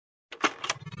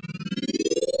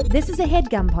This is a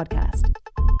HeadGum podcast.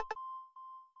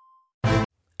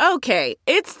 Okay,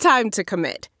 it's time to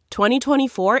commit.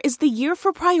 2024 is the year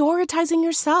for prioritizing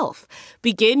yourself.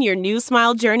 Begin your new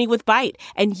smile journey with Byte,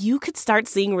 and you could start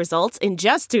seeing results in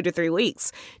just 2 to 3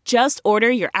 weeks. Just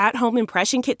order your at-home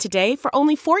impression kit today for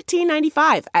only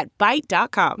 $14.95 at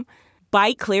Byte.com.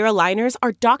 Byte Clear aligners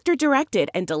are doctor-directed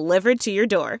and delivered to your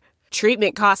door.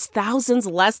 Treatment costs thousands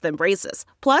less than braces.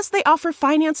 Plus, they offer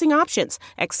financing options,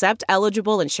 accept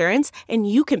eligible insurance,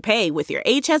 and you can pay with your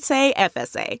HSA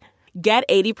FSA. Get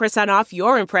 80% off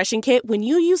your impression kit when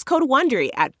you use code WONDERY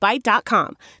at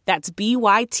Byte.com. That's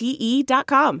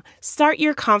BYTE.com. Start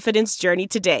your confidence journey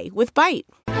today with Byte.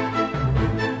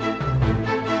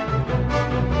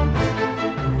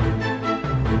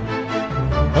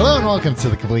 Hello and welcome to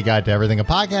The Complete Guide to Everything, a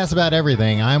podcast about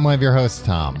everything. I'm one of your hosts,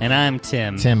 Tom. And I'm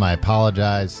Tim. Tim, I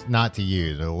apologize, not to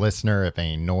you, the listener, if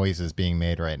any noise is being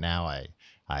made right now.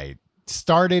 I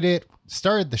started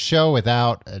the show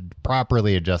without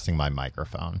properly adjusting my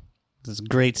microphone. This is a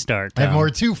great start, Tom. And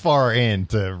we're too far in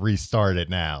to restart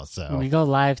it now. So we go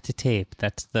live to tape.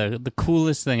 That's the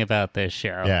coolest thing about this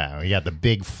show. Yeah, we got the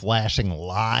big flashing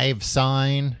live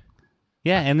sign.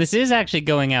 Yeah, and this is actually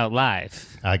going out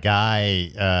live. A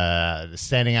guy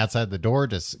standing outside the door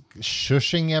just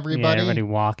shushing everybody. Yeah, everybody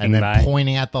walking and then by.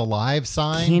 pointing at the live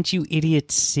sign. Can't you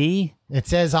idiots see? It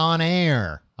says on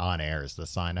air. On air is the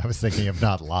sign I was thinking of,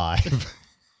 not live.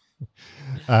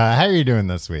 How are you doing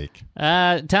this week?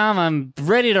 Tom, I'm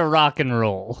ready to rock and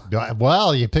roll.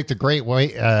 Well, you picked a great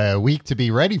week to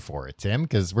be ready for it, Tim,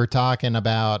 because we're talking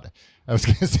about, I was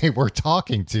going to say we're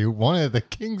talking to one of the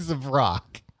kings of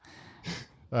rock.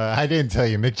 I didn't tell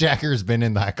you, Mick Jagger's been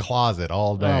in that closet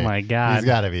all day. Oh, my God. He's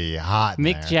got to be hot in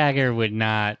Mick there. Jagger would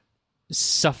not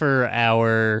suffer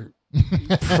our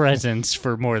presence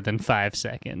for more than 5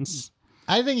 secs.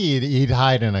 I think he'd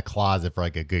hide in a closet for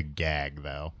like a good gag,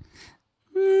 though.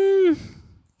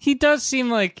 He does seem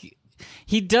like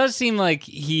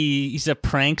he's a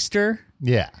prankster.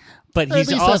 Yeah. But Or at he's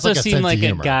least also has, like, a seemed sense like of a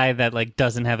humor. guy that like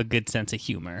doesn't have a good sense of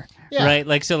humor, Yeah. right?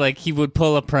 Like so, like he would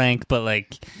pull a prank, but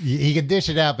like He can dish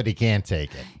it out, but he can't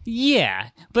take it.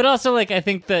 yeah. But also, like I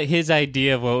think that his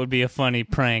idea of what would be a funny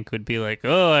prank would be like,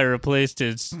 oh, I replaced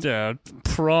his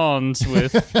prawns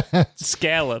with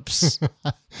scallops.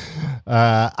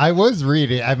 I was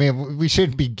reading, I mean, we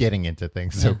shouldn't be getting into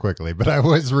things so quickly, but I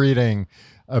was reading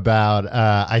about,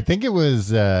 I think it was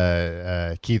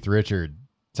Keith Richards.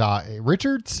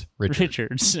 Richards.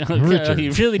 Okay.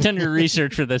 You've really done your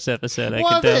research for this episode. I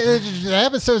can tell. The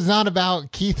episode's not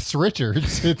about Keith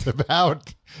Richards. It's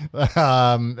about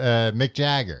Mick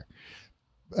Jagger.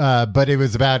 But it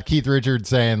was about Keith Richards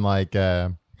saying like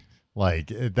that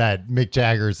Mick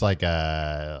Jagger's like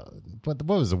a what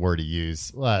was the word he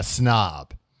used?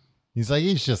 Snob. He's like,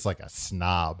 he's just like a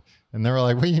snob. And they were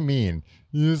like, what do you mean?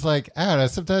 He was like, I don't know,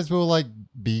 sometimes we'll like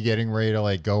be getting ready to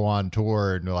like go on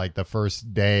tour and like the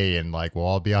first day and like we'll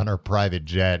all be on our private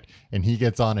jet and he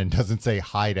gets on and doesn't say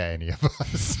hi to any of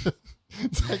us.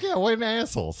 It's like, yeah, what an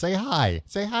asshole. Say hi.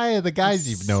 Say hi to the guys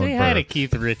you've known Say for hi to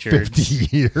Keith Richards.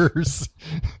 50 years.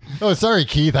 Oh, sorry,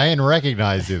 Keith. I didn't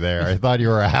recognize you there. I thought you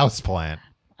were a houseplant.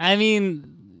 I mean,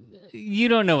 you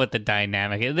don't know what the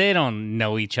dynamic is. They don't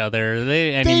know each other.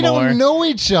 They don't know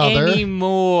each other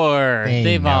anymore.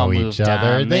 They've all moved each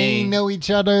other. on. They know each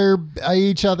other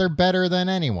better than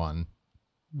anyone.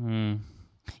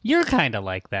 You're kind of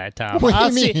like that, Tom. What do you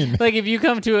I'll see, mean? like if you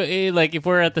come to like if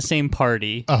we're at the same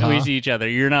party and we see each other,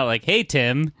 you're not like, "Hey,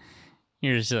 Tim."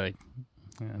 You're just like,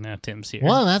 oh, now Tim's here.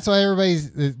 Well, that's why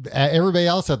everybody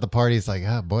else at the party is like,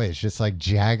 oh boy, it's just like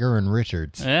Jagger and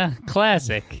Richards. Yeah,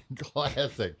 classic.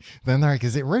 Classic. Then they're like,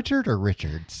 is it Richard or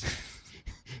Richards?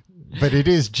 But it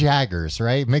is Jaggers,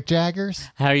 right? Mick Jaggers?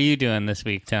 How are you doing this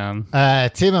week, Tom?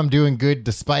 Tim, I'm doing good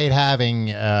despite having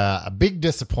a big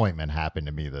disappointment happen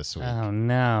to me this week. Oh,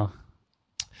 no.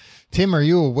 Tim, are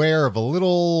you aware of a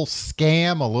little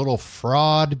scam, a little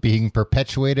fraud being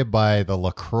perpetuated by the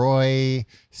LaCroix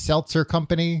Seltzer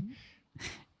Company?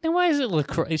 Then why is it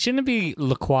LaCroix? Shouldn't it be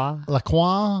LaCroix?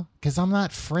 LaCroix? Because I'm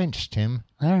not French, Tim.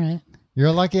 All right.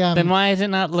 You're lucky Then why is it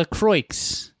not LaCroix?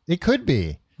 It could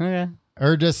be. Okay.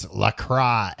 Or just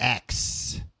LaCroix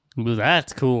X. Well,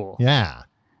 that's cool. Yeah.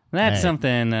 That's Hey.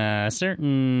 something a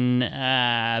certain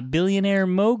billionaire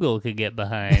mogul could get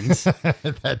behind.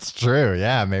 That's true.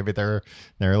 Yeah, maybe they're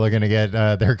looking to get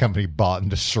their company bought and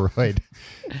destroyed.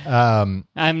 I'm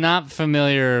not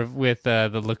familiar with the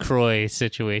LaCroix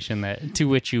situation to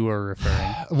which you were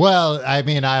referring. Well, I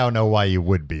mean, I don't know why you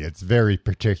would be. It's very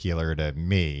particular to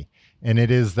me. And it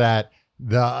is that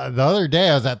the other day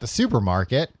I was at the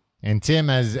supermarket And Tim,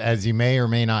 as you may or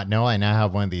may not know, I now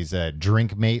have one of these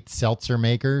Drink Mate seltzer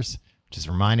makers. Just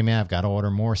reminding me I've got to order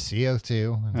more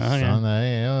CO2.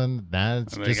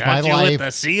 That's just my life. With the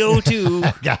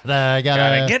CO2.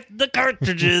 gotta get the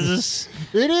cartridges.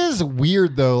 It is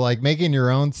weird though, like making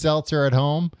your own seltzer at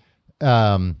home.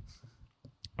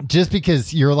 Just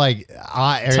because you're like,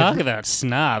 talk about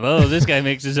snob. Oh, this guy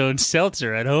makes his own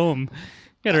seltzer at home.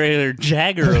 Got a regular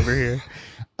Jagger over here.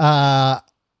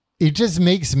 It just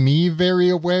makes me very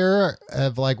aware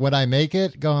of like when I make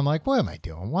it, going like, what am I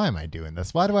doing? Why am I doing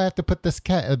this? Why do I have to put this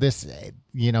gas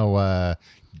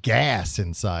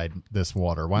inside this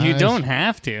water? Why you don't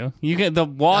have to. You get the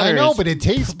water. I know, but it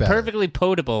tastes better. Perfectly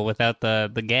potable without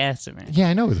the gas in it. Yeah,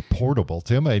 I know it's portable,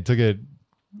 Tim. I took it,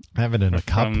 have it in a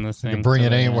cup. I can bring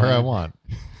it anywhere I want.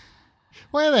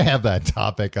 Why do they have that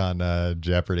topic on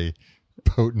Jeopardy?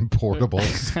 Potent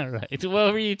portables. All right.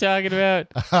 What were you talking about?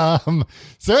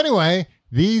 So anyway,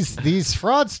 these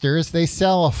fraudsters, they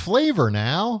sell a flavor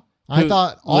now. I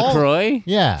thought LaCroix?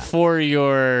 Yeah. For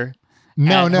your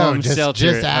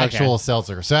just actual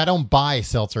seltzer. So I don't buy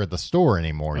seltzer at the store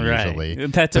anymore usually.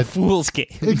 That's a fool's game.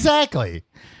 Exactly.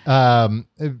 But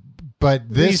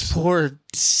these poor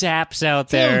saps out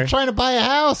there. I'm trying to buy a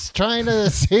house, trying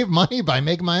to save money by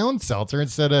making my own seltzer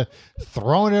instead of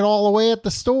throwing it all away at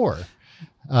the store.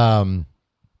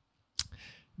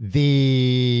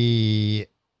 They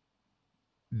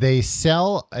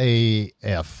sell a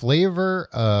flavor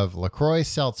of LaCroix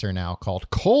seltzer now called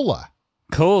cola.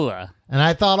 And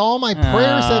I thought all my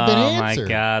prayers have been answered. Oh my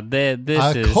God.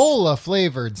 This is cola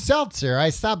flavored seltzer. I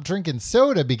stopped drinking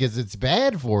soda because it's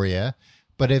bad for you.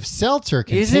 But if seltzer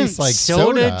can taste like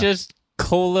soda, just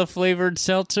cola flavored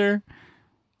seltzer?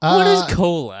 What is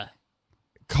cola?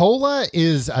 Cola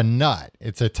is a nut.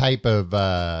 It's a type of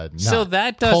nut. So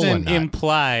that doesn't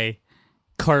imply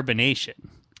carbonation.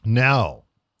 No.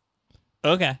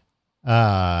 Okay.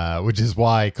 Which is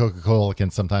why Coca-Cola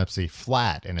can sometimes be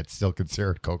flat and it's still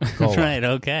considered Coca-Cola. Right,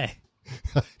 okay.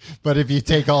 But if you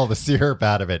take all the syrup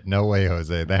out of it, no way,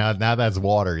 Jose. Now that's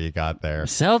water you got there.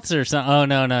 Seltzer. Oh,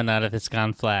 no, not if it's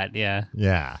gone flat. Yeah.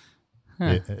 Yeah.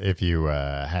 Huh. If you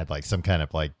had like some kind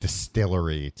of like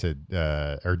distillery to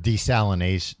or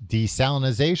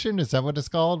desalinization, is that what it's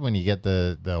called when you get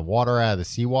the water out of the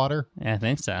seawater? Yeah, I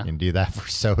think so. You can do that for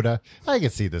soda. I can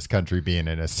see this country being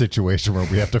in a situation where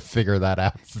we have to figure that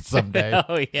out someday.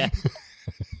 Oh yeah.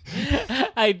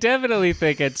 I definitely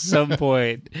think at some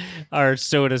point our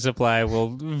soda supply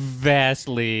will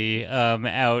vastly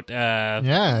somebody's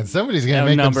gonna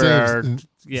make themselves.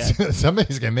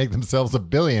 Somebody's gonna make themselves a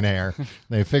billionaire.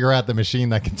 They figure out the machine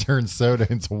that can turn soda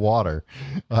into water.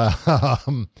 But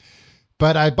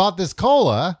I bought this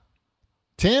cola.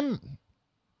 Tim,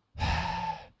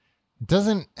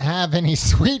 doesn't have any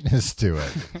sweetness to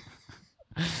it.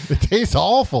 It tastes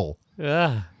awful.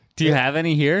 Do you have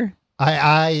any here?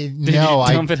 Did you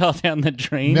dump it all down the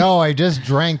drain? No, I just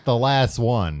drank the last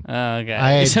one.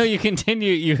 Okay. So you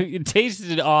continue. It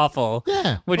tasted awful.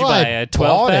 Yeah. What'd you buy? A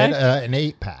 12-pack? An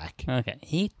 8-pack. Okay,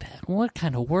 8-pack. What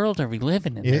kind of world are we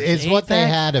living in? It's what they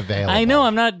had available. I know.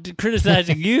 I'm not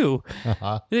criticizing you.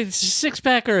 It's a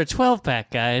 6-pack or a 12-pack,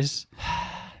 guys.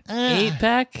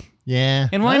 8-pack. Yeah.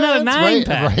 And why not a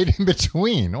 9-pack? Right in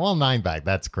between. Well, 9-pack.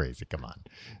 That's crazy. Come on.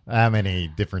 How many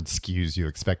different SKUs you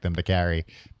expect them to carry?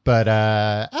 But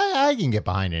I can get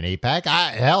behind an 8-pack.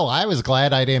 I was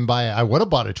glad I didn't buy it. I would have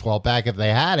bought a 12-pack if they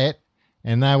had it,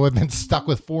 and I would have been stuck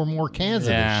with 4 more cans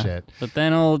of this shit. But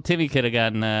then old Timmy could have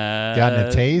gotten a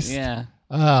taste. Yeah.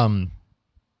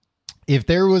 If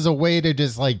there was a way to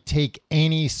just like take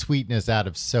any sweetness out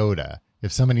of soda,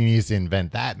 if somebody needs to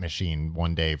invent that machine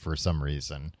one day for some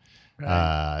reason.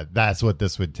 Right. That's what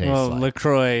this would taste like. Well,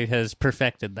 LaCroix has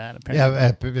perfected that,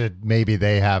 apparently. Yeah, maybe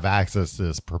they have access to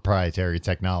this proprietary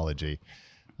technology.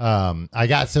 I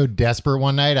got so desperate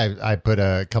one night, I put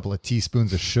a couple of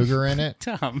teaspoons of sugar in it.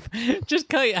 Tom,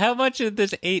 how much did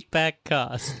this 8-pack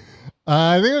cost?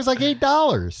 I think it was like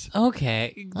 $8.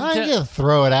 Okay. I can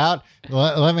throw it out.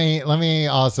 Let me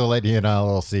also let you know a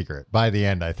little secret. By the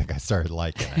end, I think I started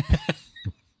liking it.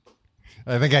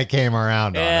 I think I came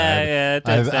around on it. Yeah,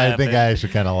 I think I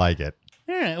actually kind of like it.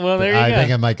 All right, well, there you go. I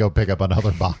think I might go pick up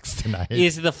another box tonight.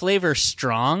 Is the flavor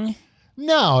strong?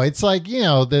 No, it's like,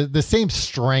 the same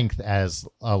strength as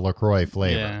a LaCroix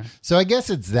flavor. Yeah. So I guess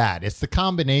it's that. It's the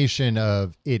combination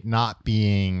of it not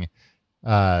being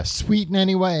sweet in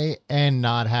any way and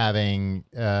not having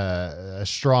a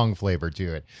strong flavor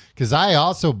to it. Because I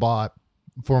also bought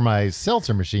for my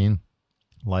seltzer machine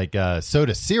like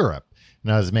soda syrup.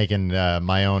 and I was making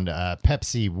my own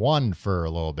Pepsi One for a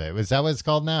little bit. Was that what it's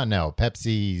called now? No,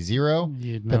 Pepsi Zero.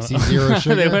 Pepsi Zero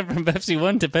sugar. They went from Pepsi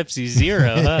One to Pepsi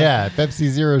Zero. Huh? Yeah, Pepsi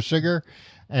Zero sugar,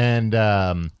 and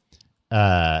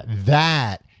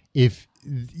that if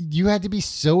you had to be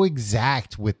so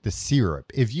exact with the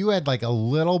syrup. If you had like a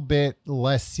little bit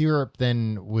less syrup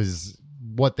than was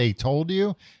what they told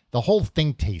you, the whole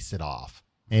thing tasted off.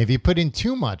 And if you put in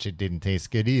too much, it didn't taste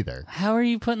good either. How are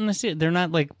you putting the syrup? They're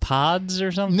not like pods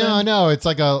or something? No, it's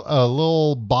like a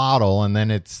little bottle, and then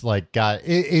it's like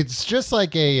it's just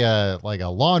like a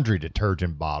laundry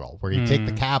detergent bottle where you take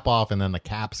the cap off, and then the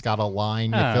cap's got a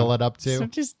line you fill it up to. So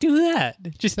just do that.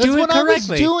 That's do it correctly. I was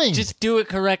doing. Just do it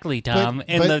correctly, Tom,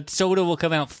 and the soda will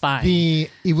come out fine.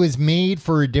 It was made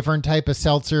for a different type of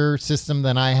seltzer system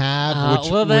than I have.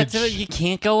 You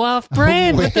can't go off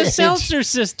brand with the seltzer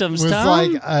systems,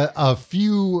 Tom. Like a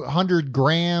few hundred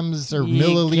grams or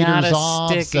milliliters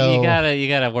off. So you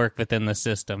gotta work within the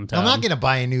system, Tom. I'm not gonna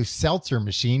buy a new seltzer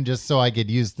machine just so I could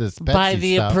use this Pepsi Buy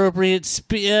the stuff. appropriate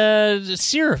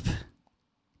syrup.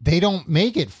 They don't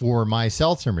make it for my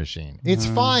seltzer machine. It's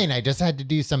fine. I just had to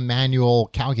do some manual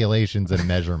calculations and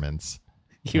measurements.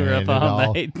 You were up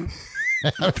all night.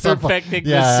 Perfecting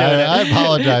the soda. I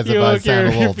apologize if I sound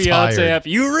a little tired. Up,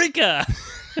 Eureka!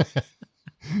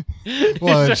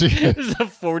 Well, this is the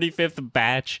 45th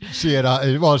batch. She had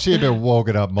been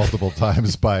woken up multiple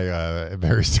times by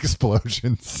various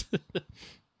explosions.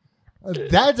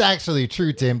 That's actually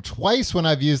true, Tim. Twice when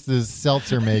I've used this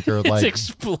seltzer maker, It's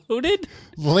exploded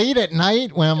late at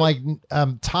night when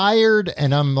I'm tired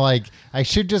and I'm like, I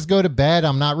should just go to bed.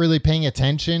 I'm not really paying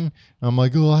attention. I'm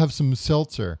like, I'll have some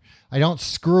seltzer. I don't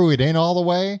screw it in all the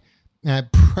way. And I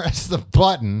press the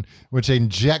button, which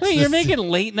injects. Wait, you're making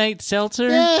late night seltzer?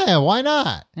 Yeah, why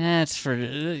not? That's for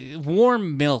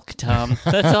warm milk, Tom.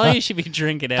 That's all you should be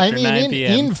drinking after 9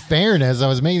 p.m. In fairness, I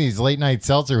was making these late night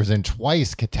seltzers, and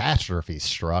twice catastrophe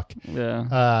struck.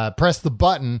 Yeah. Press the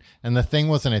button, and the thing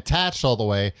wasn't attached all the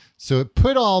way, so it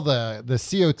put all the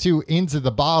CO2 into the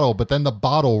bottle, but then the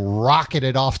bottle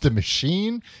rocketed off the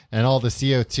machine, and all the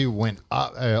CO2 went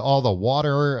up, all the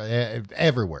water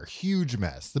everywhere. Huge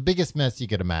mess. The biggest mess you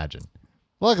could imagine.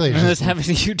 Luckily, this happened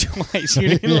to you twice. You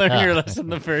didn't learn your lesson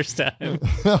the first time.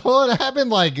 Well, it happened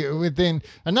like within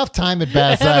enough time had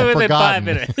passed that I've forgotten.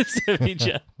 5 minutes of each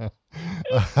other.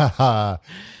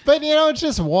 But it's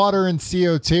just water and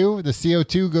CO2. The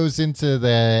CO2 goes into the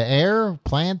air.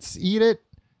 Plants eat it,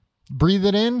 breathe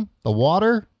it in. The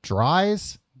water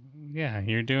dries. Yeah,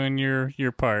 you're doing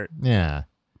your part. Yeah.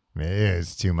 It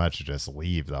is too much to just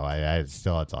leave, though. I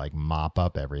still had to mop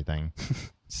up everything.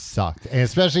 Sucked. And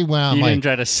especially when you didn't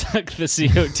try to suck the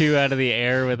CO2 out of the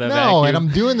air with a vacuum. No, and I'm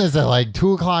doing this at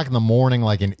 2 o'clock in the morning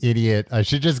like an idiot. I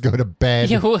should just go to bed.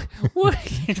 Yeah, what?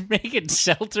 You're making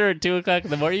seltzer at 2 o'clock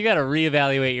in the morning? You got to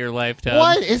reevaluate your life, Tom.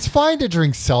 What? It's fine to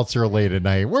drink seltzer late at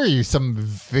night. Where are you, some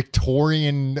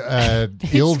Victorian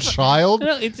ill child?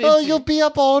 No, you'll be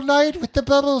up all night with the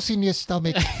bubbles in your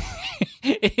stomach.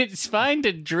 It's fine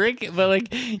to drink it,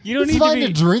 but you don't it's need fine to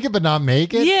to drink it, but not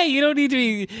make it. Yeah, you don't need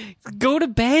to go to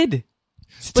bed.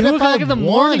 It's but 2 o'clock in the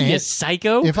morning, you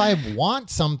psycho. If I want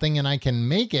something and I can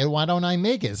make it, why don't I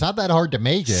make it? It's not that hard to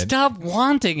make it. Stop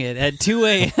wanting it at 2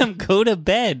 a.m. Go to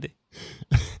bed.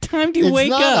 Time to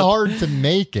wake up. It's not hard to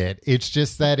make it. It's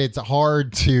just that it's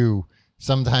hard to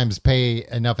sometimes pay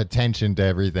enough attention to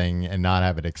everything and not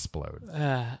have it explode.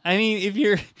 I mean,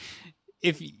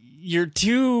 if you're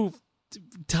too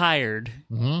tired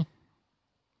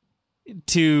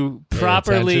to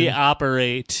properly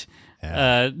operate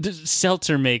the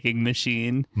seltzer making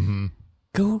machine,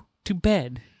 go to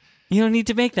bed. You don't need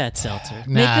to make that seltzer.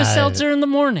 Make the seltzer in the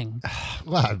morning.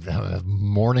 What,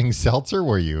 morning seltzer?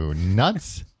 Were you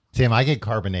nuts? Tim, I could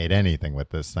carbonate anything with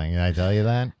this thing. Did I tell you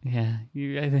that? Yeah,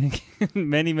 I think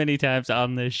many, many times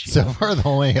on this show. So far, the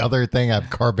only other thing I've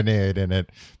carbonated in it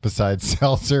besides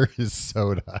seltzer is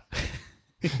soda.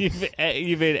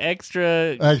 You've made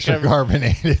extra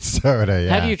carbonated soda.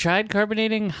 Yeah. Have you tried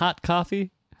carbonating hot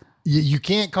coffee? You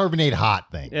can't carbonate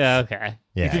hot things. Yeah. Okay.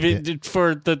 Yeah.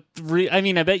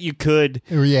 I bet you could.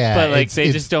 Yeah. But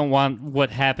they just don't want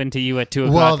what happened to you at 2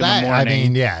 o'clock in the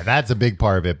morning. That's a big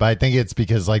part of it. But I think it's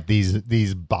because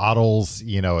these bottles,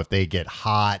 if they get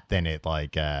hot, then it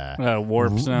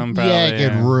warps them. Probably, it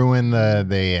could ruin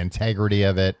the integrity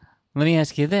of it. Let me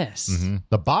ask you this: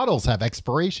 the bottles have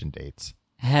expiration dates.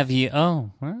 Have you?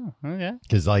 Oh, well, okay.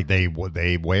 Because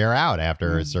they wear out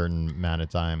after a certain amount of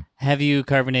time. Have you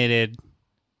carbonated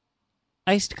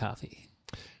iced coffee?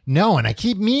 No, and I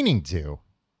keep meaning to.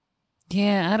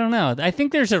 Yeah, I don't know. I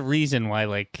think there's a reason why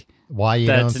why you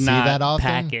don't see that often.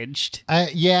 Packaged.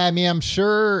 Yeah, I mean, I'm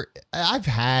sure I've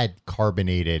had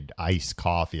carbonated iced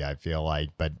coffee, I feel like,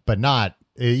 but not,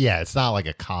 it's not like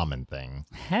a common thing.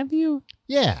 Have you?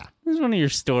 Yeah. This is one of your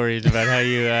stories about how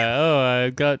you, I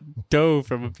got dough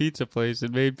from a pizza place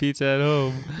and made pizza at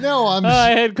home. No,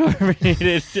 I had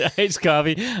carbonated iced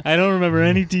coffee. I don't remember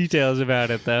any details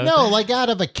about it, though. No, like out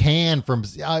of a can from...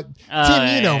 Tim,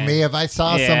 you know me. If I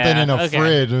saw something in a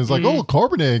fridge and it was like,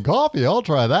 carbonated coffee, I'll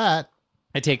try that.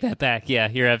 I take that back. Yeah,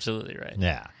 you're absolutely right.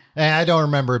 Yeah. And I don't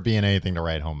remember it being anything to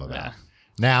write home about. Yeah.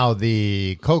 Now,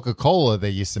 the Coca-Cola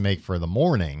they used to make for the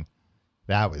morning,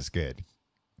 that was good.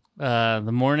 The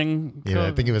morning? Yeah,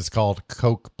 I think it was called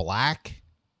Coke Black.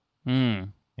 Yeah.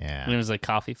 And it was like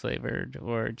coffee flavored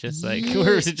or just like,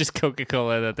 or was it just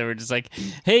Coca-Cola that they were just like,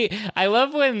 hey, I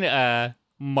love when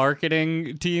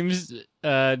marketing teams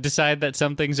decide that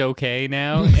something's okay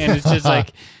now. And it's just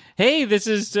like, hey, this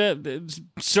is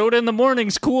soda in the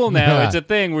morning's cool now. Yeah. It's a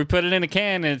thing. We put it in a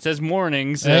can and it says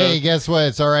morning. So. Hey, guess what?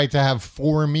 It's all right to have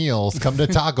 4 meals. Come to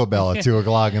Taco Bell at 2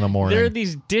 o'clock in the morning. There are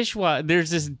these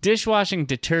there's this dishwashing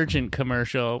detergent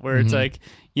commercial where it's like,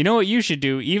 you know what you should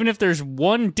do? Even if there's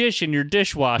one dish in your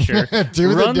dishwasher,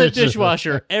 run the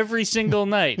dishwasher every single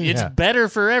night. It's better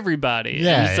for everybody.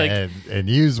 Yeah, and, it's like, and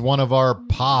use one of our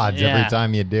pods every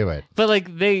time you do it. But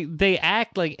like they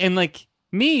act like, and like,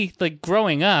 me, like,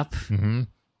 growing up,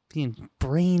 being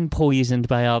brain poisoned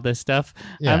by all this stuff,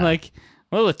 I'm like,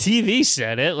 well, the TV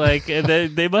said it. Like,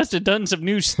 they must have done some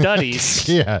new studies.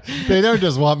 Yeah, they don't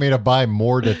just want me to buy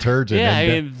more detergent. Yeah, I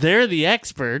mean, they're the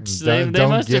experts. They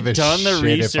must have done the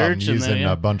research. If I'm using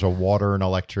a bunch of water and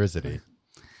electricity.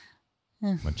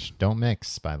 Which don't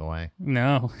mix, by the way.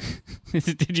 No.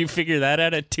 Did you figure that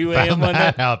out at 2 a.m. one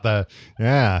night?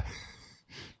 Yeah.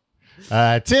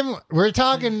 Tim, we're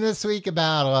talking this week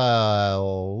about a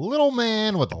little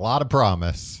man with a lot of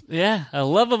promise. Yeah, a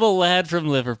lovable lad from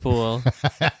Liverpool.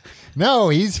 No,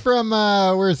 he's from,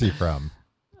 where's he from?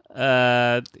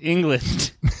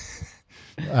 England.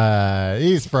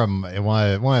 He's from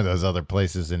one of those other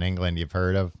places in England you've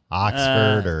heard of.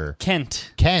 Oxford or...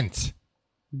 Kent.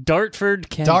 Dartford,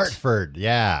 Kent. Dartford,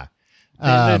 yeah.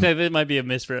 That might be a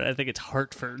misprint. I think it's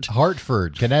Hartford.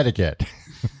 Hartford, Connecticut.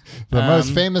 The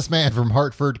most famous man from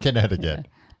Hartford, Connecticut.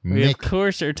 We, of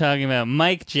course, are talking about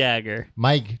Mick Jagger.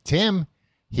 Tim,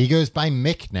 he goes by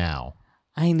Mick now.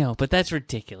 I know, but that's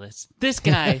ridiculous. This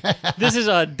guy, this is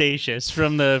audacious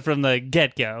from the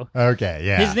get-go. Okay,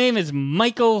 yeah. His name is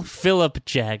Michael Philip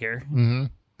Jagger. Mm-hmm.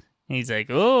 He's like,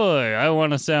 oh, I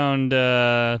want to sound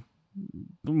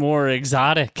more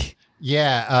exotic.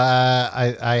 Yeah,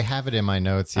 I have it in my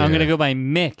notes here. I'm going to go by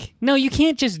Mick. No, you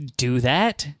can't just do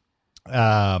that.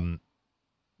 Mick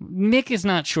is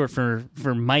not short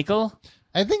for Michael.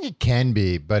 I think it can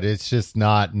be, but it's just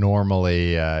not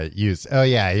normally used. Oh,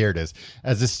 yeah, here it is.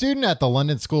 As a student at the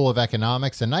London School of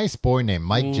Economics, a nice boy named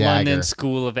Mick Jagger. London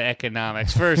School of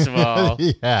Economics. First of all,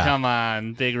 come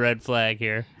on, big red flag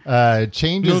here.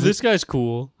 Changes. No, this guy's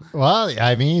cool. Well,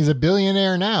 I mean, he's a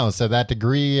billionaire now, so that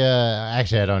degree,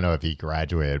 actually, I don't know if he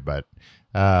graduated, but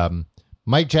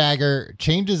Mick Jagger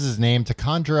changes his name to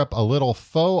conjure up a little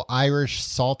faux Irish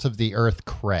salt of the earth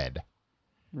cred.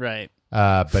 Right.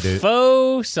 But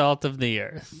faux salt of the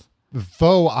earth.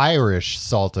 Faux Irish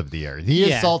salt of the earth. He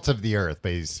is salt of the earth,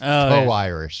 but he's faux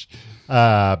Irish.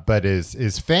 But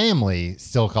his family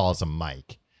still calls him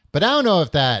Mike. But I don't know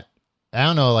if like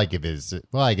if his,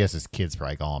 well, I guess his kids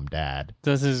probably call him Dad.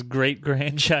 Does his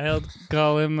great-grandchild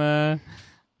call him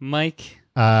Mike?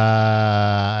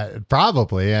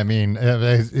 Probably. I mean,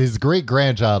 his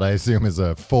great-grandchild, I assume, is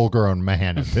a full-grown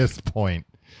man at this point.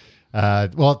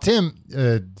 Well, Tim,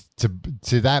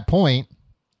 to that point,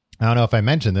 I don't know if I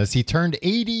mentioned this, he turned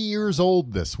 80 years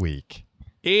old this week.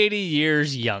 80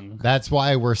 years young. That's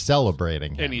why we're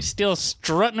celebrating him. And he's still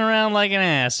strutting around like an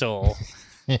asshole.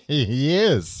 He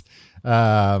is.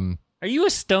 Are you a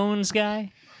Stones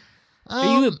guy?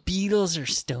 Are you a Beatles or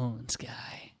Stones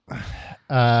guy?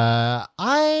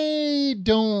 I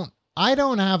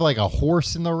don't have like a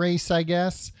horse in the race, I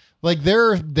guess. Like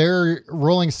they're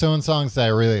Rolling Stone songs that I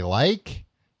really like,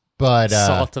 but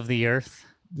Salt of the Earth.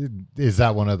 Is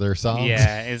that one of their songs?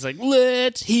 Yeah, it's like,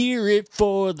 let's hear it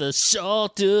for the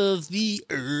salt of the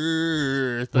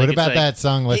earth. What about that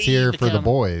song, Let's Hear It for the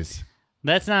Boys?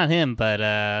 That's not him, but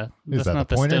is that not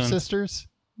the Pointer Stone Sisters?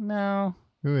 No.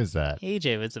 Who is that?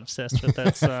 AJ was obsessed with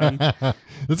that song.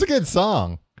 It's a good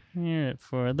song. Hear it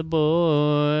for the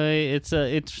boy. It's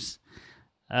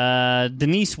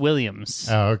Denise Williams.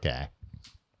 Oh, okay.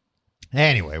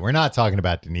 Anyway, we're not talking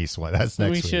about Denise one. That's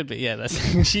next week. We should be. Yeah,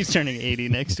 she's turning 80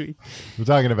 next week. We're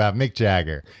talking about Mick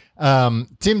Jagger.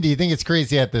 Tim, do you think it's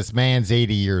crazy that this man's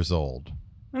 80 years old?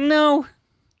 No.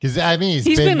 Because, I mean,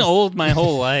 he's been old my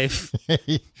whole life.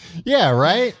 Yeah,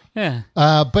 right? Yeah.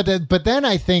 But then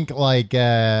I think, like,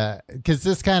 because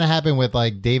this kind of happened with,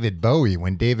 like, David Bowie.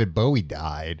 When David Bowie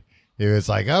died, it was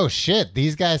like, oh, shit,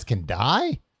 these guys can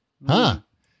die? Huh.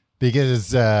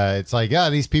 Because it's like,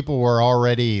 these people were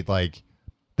already, like,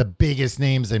 the biggest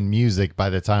names in music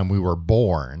by the time we were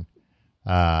born,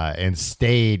 and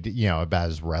stayed, about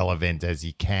as relevant as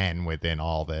you can within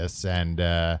all this. And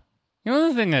the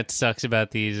thing that sucks about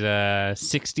these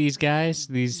 60s guys,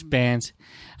 these bands.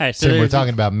 All right, so we're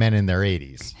talking about men in their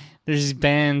 80s. There's these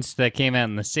bands that came out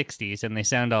in the 60s, and they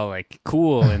sound all, like,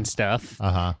 cool and stuff.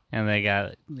 Uh-huh. And they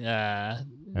got...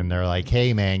 and they're like,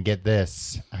 hey, man, get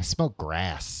this. I smoke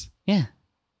grass. Yeah.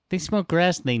 They smoke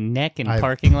grass and they neck in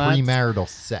parking lots. Premarital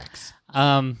sex.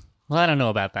 Well, I don't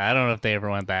know about that. I don't know if they ever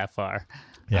went that far.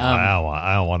 Yeah,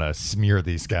 I don't want to smear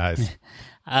these guys.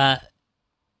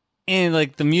 And,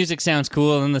 like, the music sounds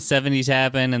cool, and then the 70s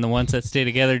happen, and the ones that stay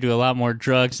together do a lot more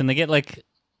drugs, and they get, like,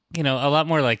 a lot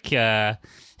more, like,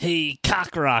 hey,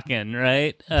 cock rocking,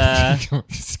 right?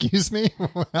 Excuse me? You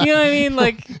know what I mean?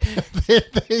 Like,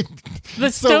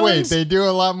 the Stones, so wait, they do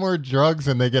a lot more drugs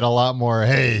and they get a lot more,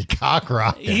 hey, cock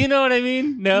rocking. You know what I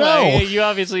mean? No. You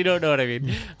obviously don't know what I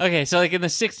mean. Okay, so, like, in the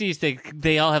 60s,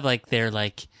 they all have, like, their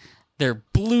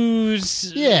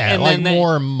blues. Yeah, and like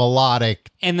more melodic.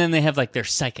 And then they have, like, their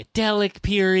psychedelic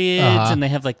periods, and they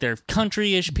have, like, their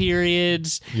country-ish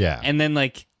periods. Yeah. And then,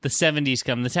 like, the 70s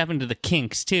come. This happened to the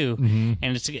Kinks, too. Mm-hmm.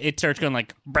 And it starts going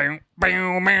like, boom,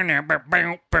 boom,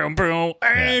 boom, boom, boom,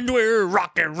 and we're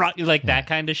rocking, like that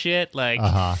kind of shit. Like,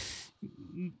 I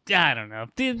don't know.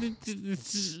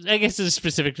 I guess it's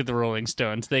specific to the Rolling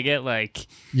Stones. They get like...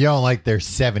 You don't like their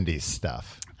 70s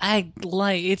stuff.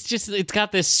 It's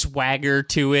got this swagger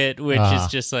to it, which is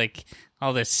just like...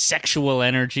 all this sexual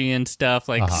energy and stuff,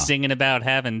 like singing about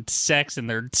having sex and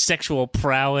their sexual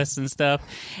prowess and stuff.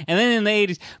 And then in the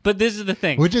 80s, but this is the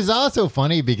thing. Which is also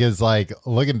funny because, like,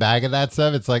 looking back at that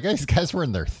stuff, it's like, these guys were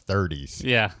in their 30s.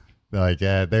 Yeah. Like,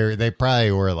 they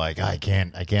probably were like, I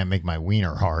can't make my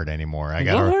wiener hard anymore. What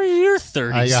were your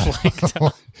 30s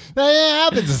like?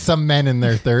 That happens to some men in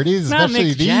their 30s,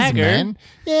 especially these men.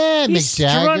 Yeah, He's Mick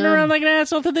Jagger. He's running around like an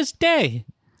asshole to this day.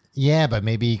 Yeah, but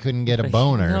maybe he couldn't get a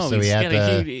boner, so he had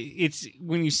to... It's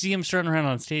when you see him strutting around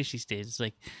on stage these days, it's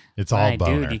like... It's all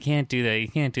boner. Dude, you can't do that. You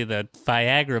can't do the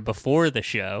Viagra before the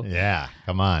show. Yeah,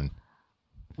 come on.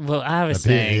 Well, I was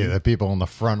saying... The people in the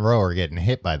front row are getting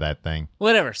hit by that thing.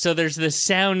 Whatever. So there's this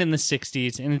sound in the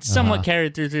 60s, and it's somewhat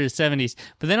carried through the 70s.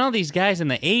 But then all these guys in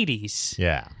the 80s...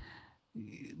 Yeah.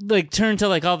 Like, turned to,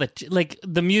 like, all the... Like,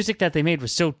 the music that they made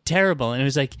was so terrible, and it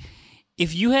was like...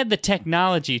 If you had the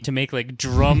technology to make, like,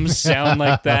 drums sound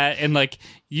like that and, like,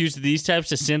 use these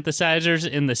types of synthesizers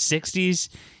in the 60s,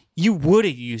 you would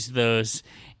have used those,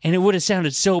 and it would have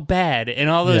sounded so bad, and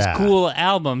all those cool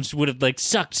albums would have, like,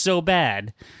 sucked so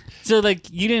bad. So,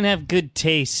 like, you didn't have good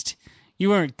taste. You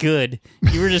weren't good.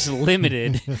 You were just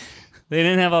limited. They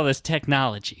didn't have all this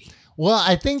technology. Well,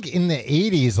 I think in the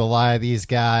 80s, a lot of these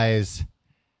guys...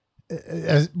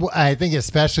 I think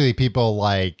especially people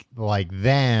like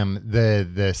them,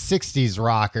 the 60s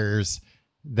rockers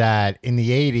that in the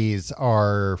 80s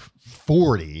are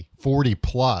 40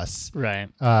 plus, right?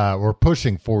 Or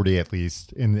pushing 40 at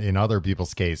least in other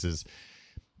people's cases.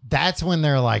 That's when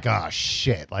they're like, oh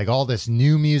shit, like all this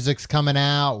new music's coming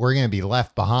out. We're going to be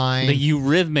left behind. The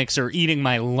Eurythmics are eating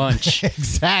my lunch.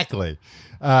 Exactly.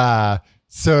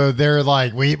 So they're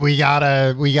like, we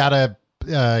gotta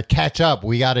catch up.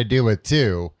 We got to do it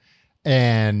too.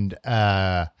 And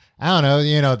I don't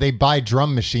know, they buy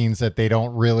drum machines that they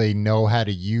don't really know how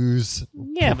to use.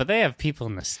 Yeah, but they have people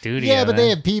in the studio. Yeah, but they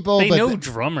have people. They know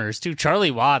drummers too.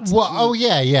 Charlie Watts. Well, oh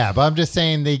yeah. But I'm just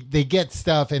saying they get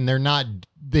stuff and they're not.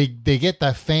 They get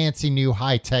the fancy new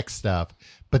high tech stuff,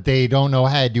 but they don't know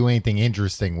how to do anything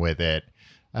interesting with it.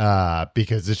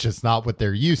 Because it's just not what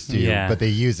they're used to, but they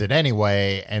use it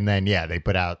anyway. And then, they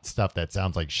put out stuff that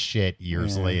sounds like shit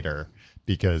years later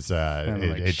because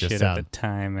it just sounds at the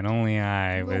time. And only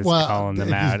I was calling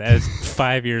them out as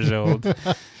 5 years old.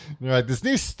 They're like, this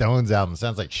new Stones album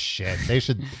sounds like shit. They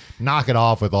should knock it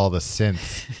off with all the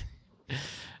synths.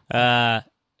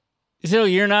 So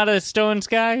you're not a Stones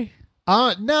guy?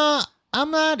 No,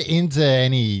 I'm not into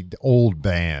any old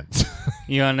bands.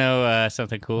 You want to know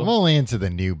something cool? I'm only into the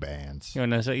new bands. You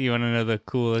want to know the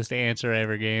coolest answer I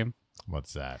ever gave?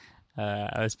 What's that?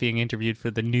 I was being interviewed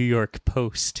for the New York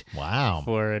Post. Wow.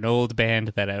 For an old band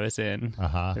that I was in.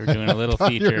 Uh-huh. They were doing a little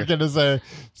You feature. were going to say,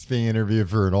 it's being interviewed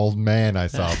for an old man I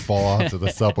saw fall onto the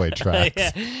subway tracks.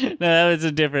 Yeah. No,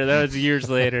 that was years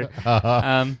later.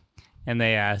 And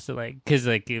they asked, like, because,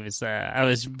 like, it was, I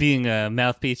was being a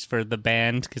mouthpiece for the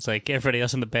band, because, like, everybody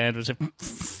else in the band was a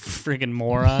friggin'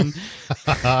 moron.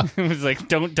 It was like,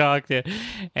 don't talk to,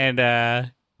 and,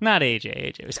 not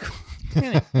AJ. AJ was cool.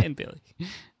 And Billy.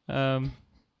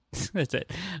 That's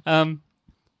it. And,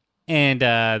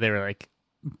 they were like,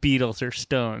 Beatles or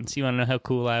Stones. You want to know how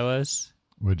cool I was?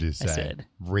 What'd you say? I said,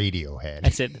 Radiohead. I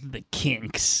said, the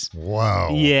Kinks. Whoa.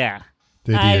 Yeah.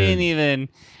 I didn't even...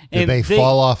 Did they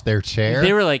fall off their chair?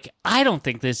 They were like, I don't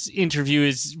think this interview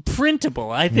is printable.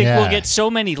 I think we'll get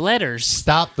so many letters.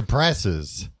 Stop the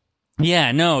presses.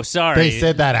 Yeah, no, sorry. They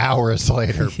said that hours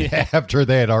later after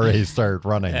they had already started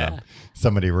running them.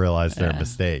 Somebody realized their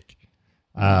mistake.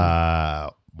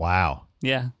 Wow.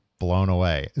 Yeah. Blown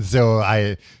away. So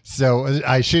I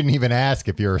shouldn't even ask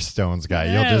if you're a Stones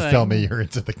guy. You'll just tell me you're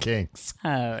into the Kinks.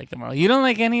 I like them all. You don't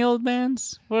like any old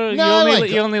bands? Well, No,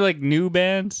 you only like new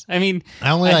bands? I mean,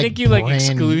 I think you like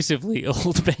exclusively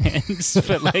old bands,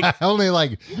 but like I only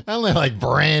like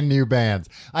brand new bands.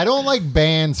 I don't like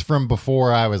bands from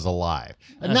before I was alive.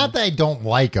 Not that I don't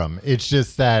like them. It's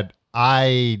just that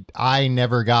I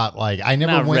never got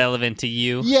not relevant to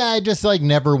you. Yeah, I just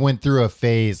never went through a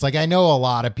phase. Like I know a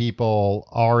lot of people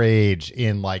our age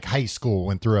in like high school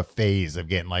went through a phase of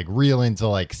getting like real into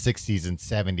like 60s and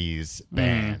 70s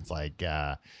bands.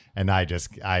 And I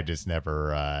just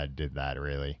never did that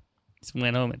really. Just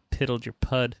went home and piddled your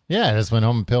pud. Yeah, I just went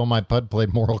home and piddled my pud,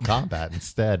 played Mortal Kombat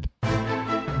instead.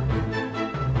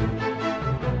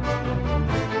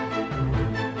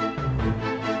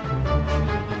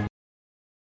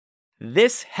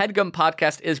 This HeadGum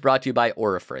podcast is brought to you by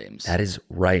Aura Frames. That is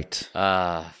right.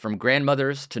 From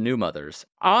grandmothers to new mothers,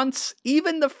 aunts,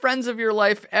 even the friends of your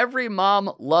life, every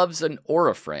mom loves an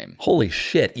Aura frame. Holy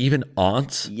shit, even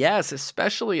aunts? Yes,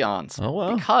 especially aunts. Oh,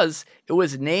 wow. Because it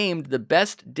was named the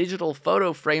best digital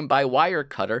photo frame by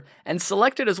Wirecutter and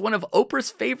selected as one of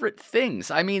Oprah's favorite things.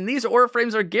 I mean, these Aura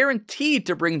frames are guaranteed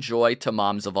to bring joy to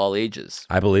moms of all ages.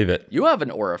 I believe it. You have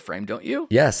an Aura frame, don't you?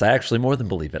 Yes, I actually more than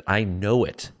believe it. I know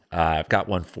it. I've got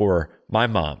one for my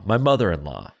mom, my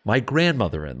mother-in-law, my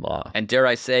grandmother-in-law. And dare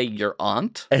I say, your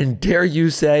aunt? And dare you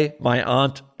say, my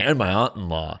aunt and my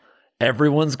aunt-in-law.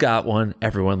 Everyone's got one.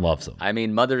 Everyone loves them. I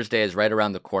mean, Mother's Day is right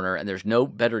around the corner, and there's no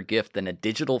better gift than a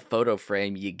digital photo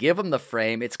frame. You give them the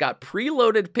frame. It's got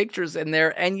preloaded pictures in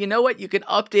there, and you know what? You can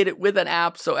update it with an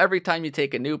app, so every time you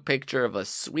take a new picture of a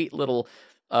sweet little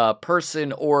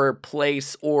person or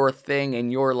place or thing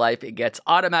in your life, it gets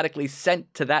automatically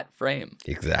sent to that frame.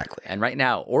 Exactly. And right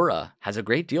now, Aura has a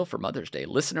great deal for Mother's Day.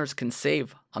 Listeners can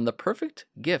save on the perfect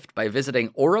gift by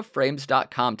visiting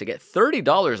auraframes.com to get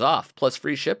 $30 off plus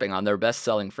free shipping on their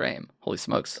best-selling frame. Holy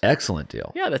smokes. Excellent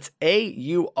deal. Yeah, that's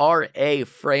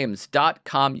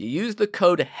auraframes.com. You use the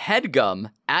code HEADGUM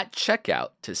at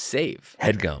checkout to save.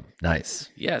 HeadGum. Nice.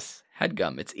 Yes.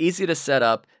 HeadGum. It's easy to set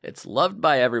up. It's loved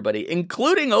by everybody,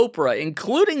 including Oprah,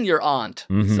 including your aunt.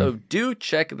 Mm-hmm. So do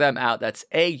check them out. That's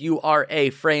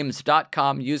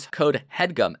auraframes.com. Use code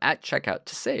HEADGUM at checkout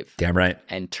to save. Damn right.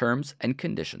 And terms and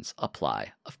conditions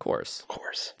apply, of course. Of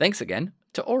course. Thanks again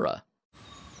to Aura.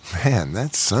 Man,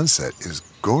 that sunset is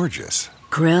gorgeous.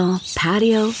 Grill,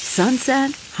 patio,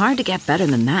 sunset. Hard to get better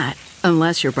than that.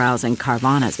 Unless you're browsing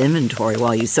Carvana's inventory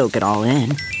while you soak it all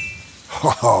in.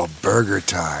 Oh, burger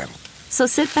time. So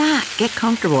sit back, get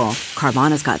comfortable.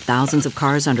 Carvana's got thousands of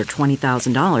cars under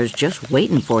 $20,000 just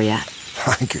waiting for you.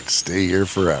 I could stay here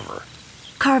forever.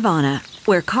 Carvana,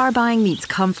 where car buying meets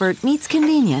comfort, meets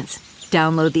convenience.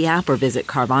 Download the app or visit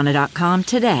Carvana.com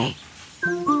today.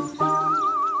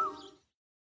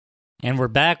 And we're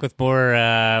back with more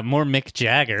Mick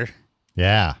Jagger.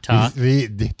 Yeah. Talk.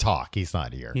 He's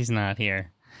not here. He's not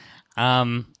here.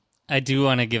 I do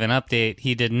want to give an update.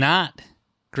 He did not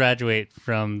graduate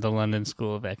from the London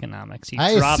School of Economics. He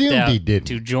dropped out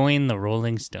to join the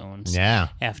Rolling Stones. Yeah.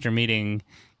 After meeting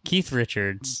Keith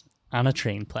Richards on a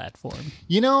train platform.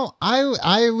 You know,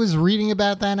 I was reading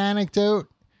about that anecdote,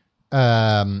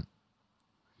 and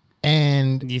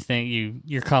you think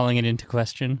you're calling it into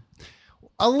question?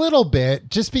 A little bit,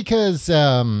 just because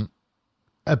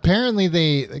apparently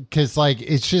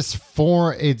it's just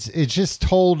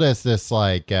told as this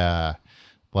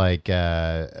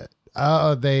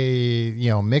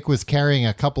Mick was carrying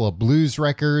a couple of blues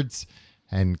records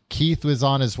and Keith was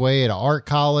on his way to art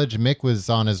college. Mick was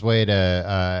on his way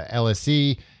to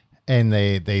LSE, and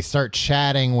they start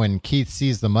chatting when Keith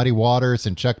sees the Muddy Waters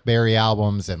and Chuck Berry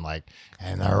albums, and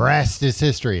the rest is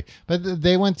history. But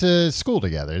they went to school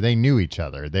together. They knew each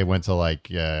other. They went to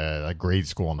like grade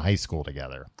school and high school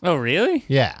together. Oh, really?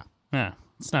 Yeah. Huh.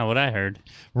 That's not what I heard.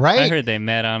 Right? I heard they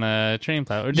met on a train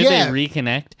platform. Or did they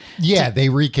reconnect? Yeah, they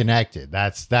reconnected.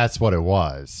 That's what it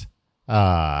was.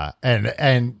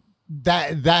 And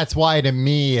that's why to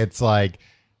me it's like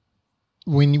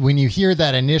when you hear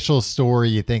that initial story,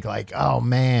 you think like, oh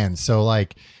man, so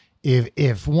like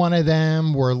if one of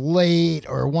them were late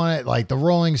or like the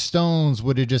Rolling Stones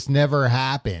would have just never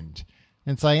happened.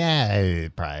 It's like,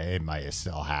 it might have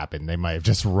still happened. They might have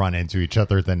just run into each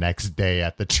other the next day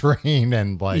at the train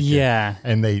and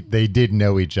and they did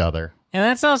know each other. And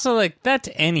that's also like, that's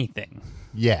anything.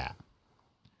 Yeah.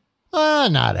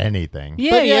 Not anything.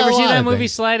 Yeah, but you ever see that of movie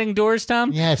things. Sliding Doors,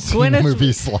 Tom? Yeah, I've seen the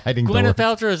movie Sliding Doors. Gwyneth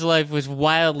Paltrow's life was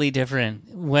wildly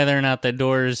different. Whether or not the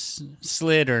doors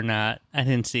slid or not, I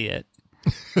didn't see it.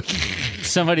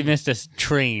 Somebody missed a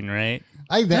train, right?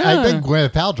 I think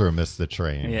Gwyneth Paltrow missed the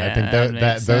train. Yeah, I think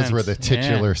that those were the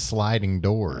titular sliding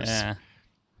doors. Yeah.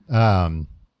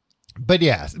 But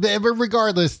yeah, but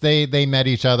regardless, they met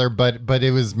each other. But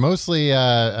it was mostly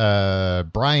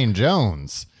Brian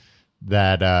Jones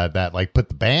that like put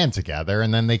the band together,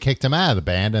 and then they kicked him out of the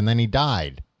band, and then he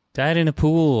died. Died in a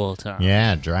pool, Tom.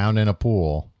 Yeah, drowned in a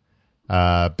pool.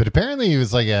 But apparently he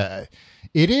was like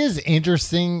it is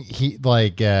interesting. He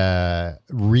like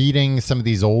reading some of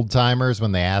these old timers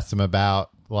when they asked him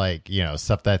about like,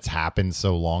 stuff that's happened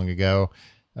so long ago.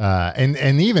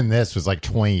 And even this was like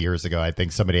 20 years ago. I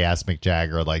think somebody asked Mick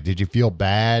Jagger, like, did you feel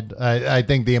bad? I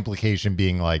think the implication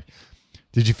being like,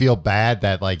 did you feel bad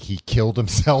that like he killed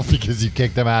himself because you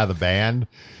kicked him out of the band?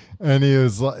 And he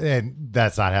was like, and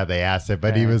that's not how they asked it,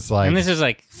 but he was like, and this is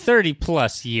like 30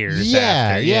 plus years.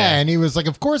 Yeah. After, And he was like,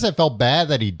 of course I felt bad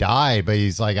that he died, but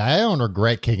he's like, I don't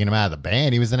regret kicking him out of the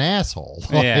band. He was an asshole.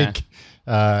 Like,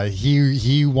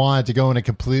 he wanted to go in a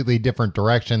completely different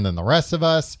direction than the rest of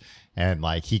us. And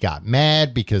like, he got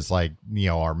mad because like,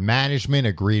 our management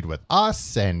agreed with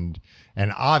us and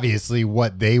obviously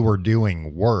what they were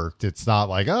doing worked. It's not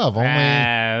like, oh, if only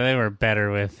they were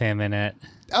better with him in it.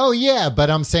 Oh yeah,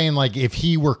 but I'm saying like if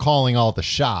he were calling all the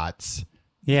shots.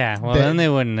 Yeah, well then they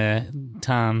wouldn't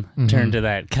Tom turn to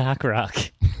that cock rock.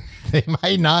 They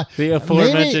might not. The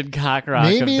aforementioned cock rock.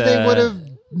 Maybe of they would have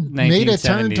 1970s. made a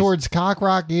turn towards cock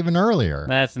rock even earlier.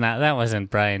 That wasn't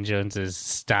Brian Jones's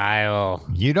style.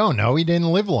 You don't know. He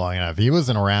didn't live long enough. He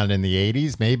wasn't around in the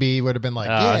 80s. Maybe he would have been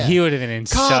like, he would have been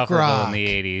insufferable rock. in the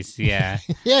 80s. Yeah.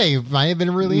 Yeah, he might have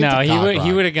been really into he rock.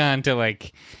 would have gone to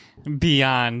like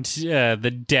beyond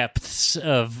the depths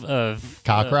of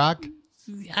cock rock.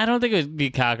 I don't think it would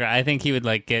be cock rock. I think he would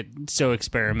like get so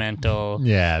experimental.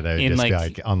 Yeah, that would just be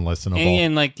like unlistenable.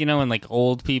 And like when like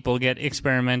old people get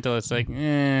experimental, it's like,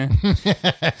 Yeah,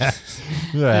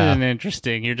 isn't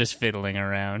interesting. You're just fiddling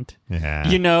around.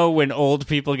 Yeah, when old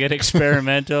people get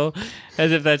experimental,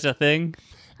 as if that's a thing.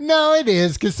 No, it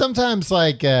is, because sometimes,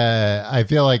 like, I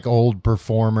feel like old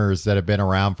performers that have been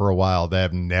around for a while that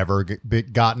have never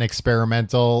gotten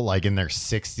experimental, like in their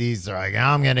 60s, they're like,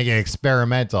 I'm going to get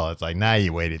experimental. It's like, nah,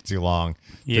 you waited too long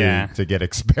to get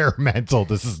experimental.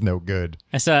 This is no good.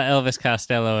 I saw Elvis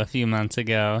Costello a few months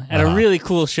ago at a really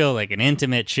cool show, like an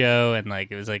intimate show, and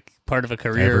like it was like part of a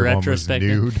career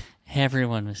retrospective. Was nude.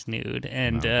 Everyone was nude,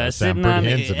 and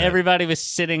intimate. everybody was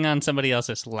sitting on somebody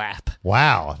else's lap.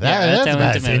 Wow, that's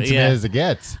about as intimate as it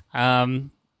gets.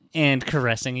 And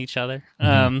caressing each other.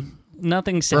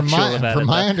 Nothing sexual about it. From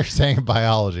my understanding of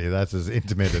biology, that's as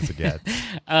intimate as it gets.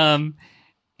 And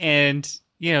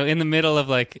in the middle of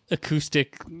like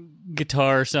acoustic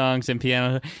guitar songs and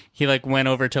piano, he like went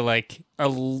over to like a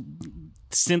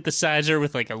synthesizer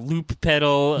with like a loop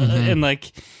pedal and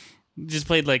like. Just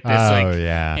played like this,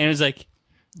 and it was like,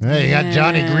 hey, you got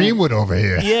Johnny Greenwood over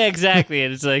here. Yeah, exactly.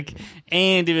 And it's like,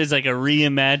 and it was like a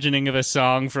reimagining of a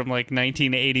song from like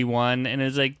 1981, and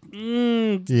it's like,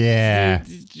 you're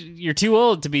too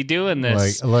old to be doing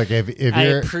this. Look, if I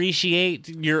you're, appreciate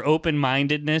your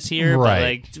open-mindedness here,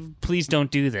 Right. but like, please don't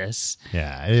do this.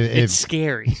 yeah, It's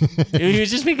scary. He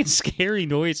was just making scary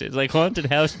noises, like haunted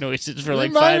house noises for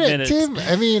like 5 minutes. Tim,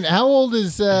 I mean, how old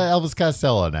is Elvis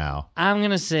Costello now? I'm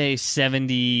gonna say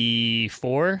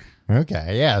 74.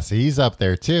 Okay, yeah, so he's up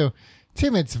there too.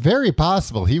 Tim, it's very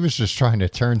possible he was just trying to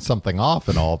turn something off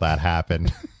and all that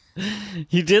happened.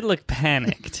 He did look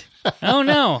panicked. Oh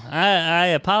no! I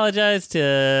apologize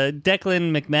to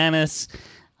Declan McManus,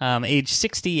 age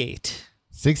 68.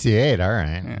 68, all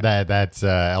right. Yeah. That's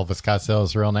Elvis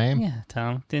Costello's real name? Yeah,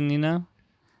 Tom, didn't you know?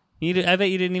 I bet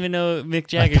you didn't even know Mick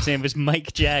Jagger's name was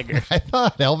Mike Jagger. I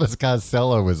thought Elvis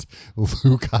Costello was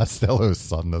Lou Costello's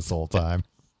son this whole time.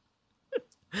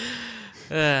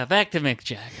 Back to Mick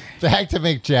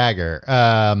Jagger.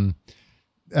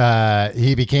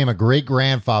 He became a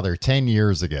great-grandfather 10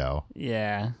 years ago.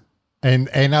 Yeah. And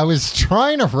I was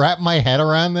trying to wrap my head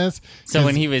around this. So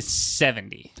when he was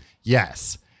 70.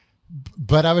 Yes.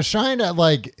 But I was trying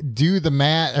to do the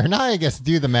math, or not, I guess,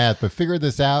 do the math, but figure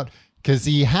this out. Because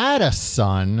he had a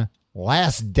son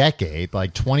last decade,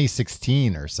 like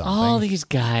 2016 or something. All these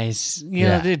guys, you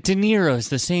know, De Niro's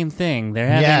the same thing. They're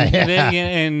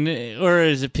having, or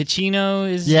is it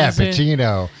Pacino?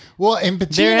 Pacino. Well, and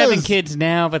Pacino's, they're having kids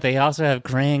now, but they also have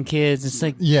grandkids. It's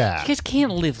like, you yeah, guys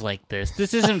can't live like this.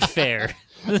 This isn't fair.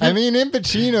 I mean, in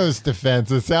Pacino's defense,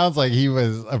 it sounds like he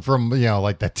was from,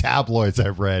 the tabloids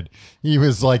I've read. He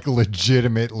was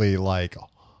legitimately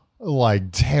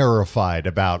terrified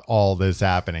about all this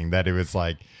happening, that it was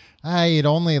he'd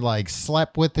only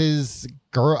slept with his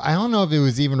girl. I don't know if it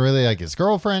was even really his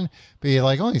girlfriend, but he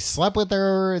only slept with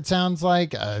her, it sounds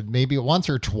like, maybe once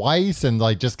or twice, and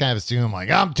just kind of assumed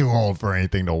I'm too old for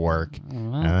anything to work.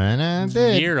 Well, and then I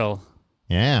did. Virile.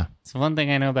 Yeah. It's one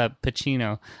thing I know about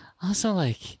Pacino. Also,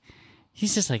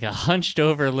 he's just a hunched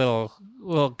over little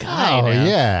guy. Oh,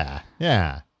 now.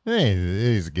 yeah.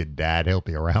 He's a good dad. He'll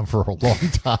be around for a long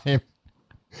time.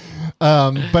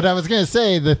 But I was going to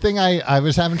say, the thing I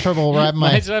was having trouble wrapping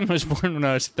my son was born when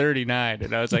I was 39,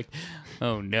 and I was like,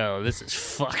 oh no, this is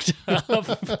fucked up.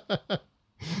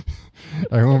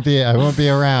 I won't be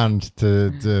around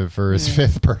for his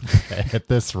 5th birthday at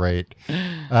this rate.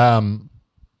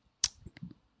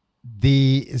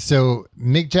 So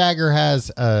Mick Jagger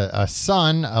has a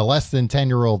son, a less than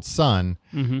 10-year-old son,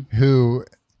 who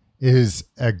is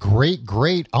a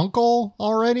great uncle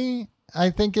already,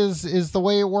 I think is the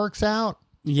way it works out.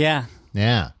 Yeah.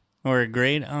 Yeah. Or a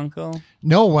great uncle.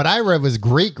 No, what I read was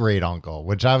great uncle,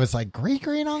 which I was like, great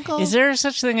uncle? Is there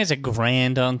such thing as a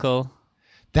grand uncle?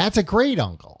 That's a great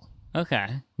uncle. Okay.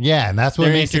 Yeah, and that's what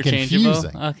makes it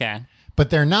confusing. Okay.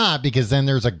 But they're not, because then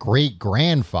there's a great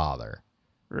grandfather.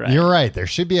 Right. You're right. There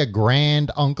should be a grand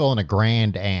uncle and a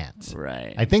grand aunt.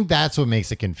 Right. I think that's what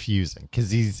makes it confusing, because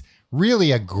he's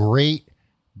really a great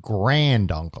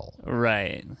grand uncle.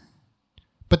 Right.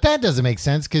 But that doesn't make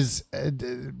sense, because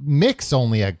Mick's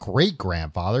only a great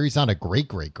grandfather. He's not a great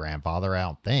grandfather, I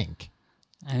don't think.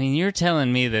 I mean, you're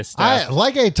telling me this stuff.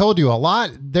 I told you a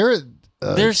lot. There's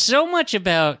so much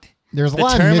about there's a the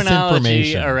lot of terminology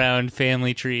misinformation around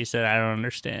family trees that I don't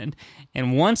understand.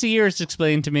 And once a year it's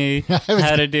explained to me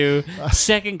how to do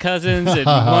second cousins and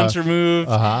once removed.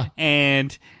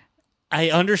 And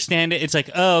I understand it. It's like,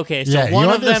 oh, okay, so one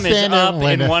of them is up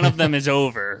and one of them is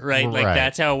over, right? Like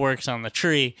that's how it works on the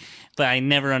tree. But I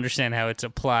never understand how it's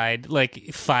applied.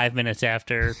 5 minutes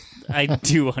after I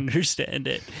do understand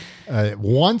it.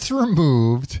 Once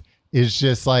removed is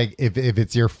just if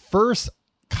it's your first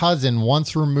cousin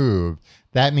once removed,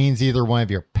 that means either one of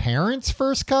your parents'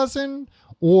 first cousin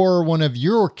or one of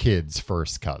your kids'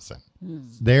 first cousin.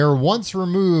 They're once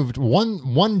removed,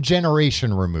 one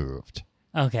generation removed.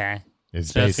 Okay.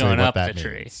 Is so basically going what up that the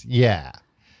means. tree. Yeah.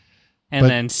 And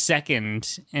then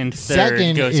second and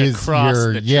third goes across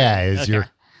the tree. Yeah, is your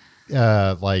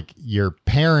your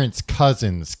parents'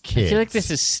 cousin's kids. I feel like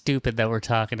this is stupid that we're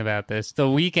talking about this. The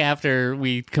week after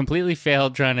we completely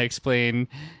failed trying to explain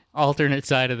alternate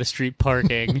side of the street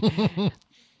parking.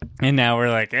 And now we're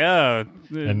like,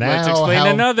 let's explain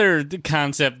another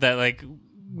concept that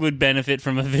would benefit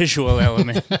from a visual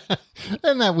element.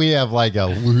 And that we have a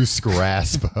loose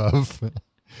grasp of.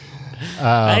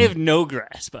 I have no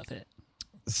grasp of it.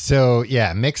 So,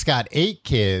 yeah, Mick's got 8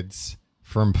 kids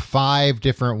from 5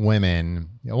 different women.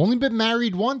 Only been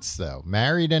married once, though.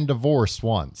 Married and divorced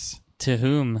once. To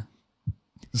whom?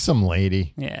 Some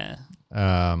lady. Yeah.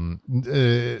 I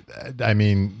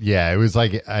mean, yeah, it was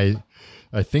I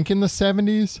think in the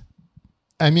 70s.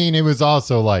 I mean, it was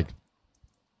also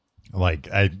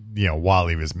while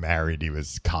he was married, he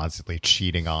was constantly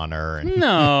cheating on her. And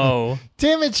no.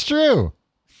 Tim, it's true.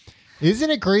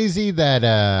 Isn't it crazy that,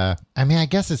 I mean, I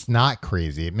guess it's not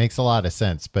crazy. It makes a lot of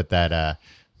sense, but that,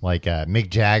 Mick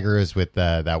Jagger is with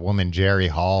that woman Jerry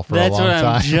Hall for a long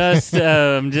time. That's what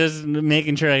I'm just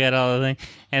making sure I got all the things.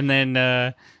 And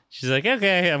then she's like,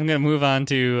 okay, I'm going to move on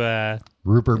to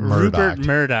Rupert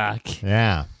Murdoch.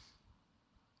 Yeah.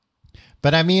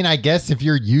 But I mean, I guess if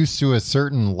you're used to a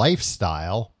certain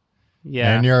lifestyle,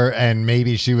 and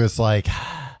maybe she was like,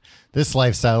 this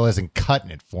lifestyle isn't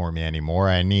cutting it for me anymore.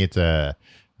 I need to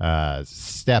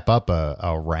step up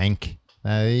a rank.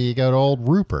 You go to old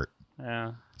Rupert.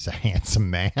 Yeah. He's a handsome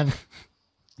man.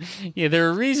 Yeah, there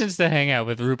are reasons to hang out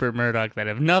with Rupert Murdoch that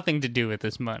have nothing to do with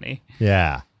this money.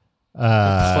 Yeah.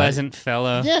 A pleasant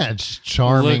fellow. Yeah, it's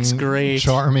charming. Looks great.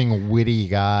 Charming, witty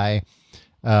guy.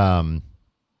 But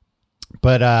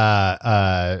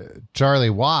Charlie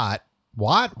Watts.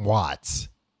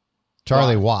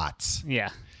 Charlie Watts. Yeah.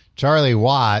 Charlie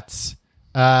Watts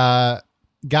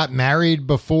got married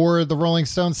before the Rolling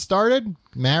Stones started.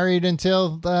 Married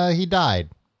until he died.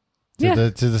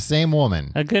 To the same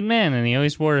woman. A good man, and he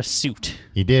always wore a suit.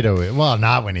 He did. Well,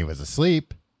 not when he was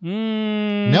asleep.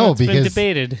 No, it's because been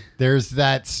debated. There's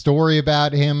that story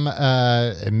about him,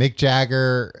 Mick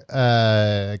Jagger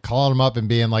calling him up and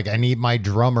being like, I need my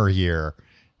drummer here.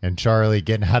 And Charlie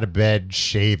getting out of bed,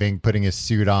 shaving, putting his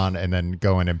suit on, and then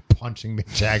going and punching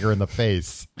Mick Jagger in the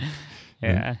face.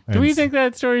 Yeah. Do we think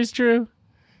that story's true?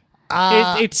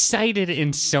 It's cited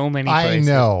in so many places.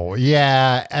 I know.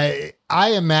 Yeah.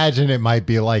 I imagine it might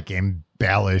be like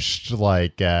embellished,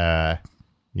 like,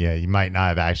 yeah, you might not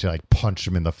have actually like punched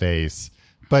him in the face.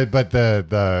 But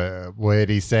the what did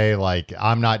he say? Like,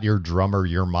 I'm not your drummer,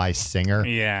 you're my singer.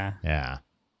 Yeah. Yeah.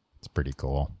 It's pretty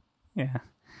cool. Yeah.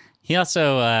 He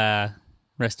also,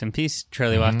 rest in peace,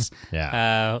 Charlie Watts.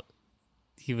 Yeah.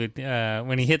 He would,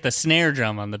 when he hit the snare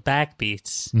drum on the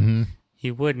backbeats,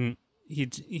 he wouldn't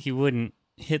hit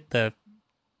the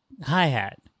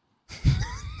hi-hat.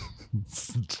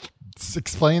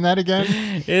 Explain that again.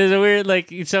 It is a weird,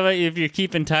 like, somebody, if you're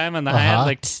keeping time on the hi-hat,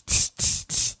 like,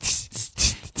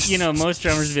 you know, most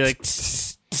drummers would be like,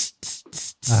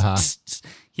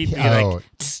 he'd be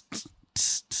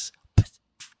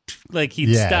like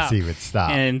he'd stop. He would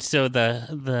stop. And so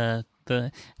the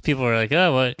people were like,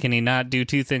 oh, what, can he not do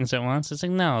two things at once? It's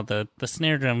like, no, the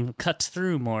snare drum cuts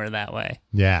through more that way.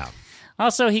 Yeah.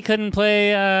 Also, he couldn't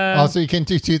play... Also, you can't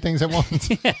do two things at once?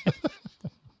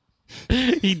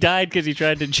 He died because he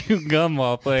tried to chew gum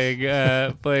while playing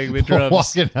the drums.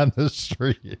 Walking down the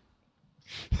street.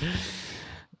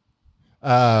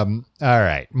 All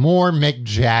right. More Mick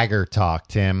Jagger talk,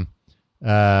 Tim.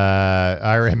 I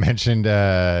already mentioned,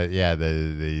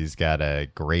 he's got a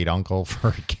great uncle for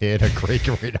a kid, a great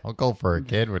uncle for a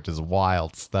kid, which is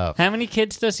wild stuff. How many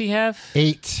kids does he have?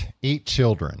 8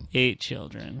 children. 8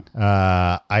 children.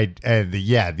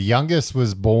 The youngest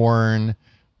was born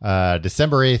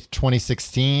December 8th,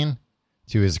 2016,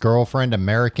 to his girlfriend,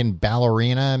 American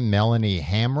ballerina Melanie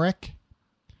Hamrick.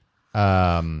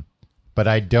 But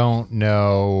I don't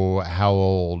know how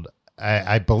old.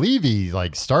 I believe he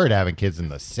like started having kids in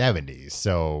the 70s.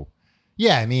 So,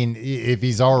 yeah, I mean, if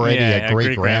he's already a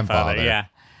great grandfather. Yeah.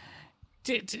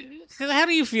 How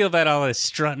do you feel about all this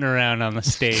strutting around on the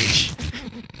stage?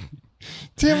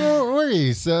 Tim, were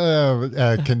you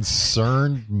a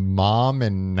concerned mom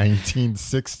in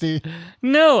 1960?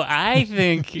 No, I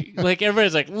think like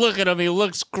everybody's like, look at him, he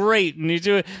looks great, and he's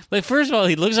doing like, first of all,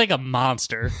 he looks like a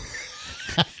monster,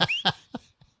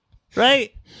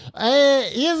 right?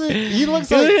 He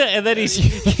looks like, and then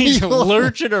he's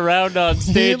lurching around on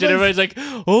stage, and everybody's like,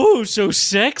 "Oh, so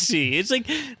sexy!" It's like,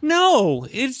 no,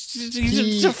 it's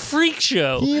a freak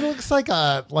show. He looks like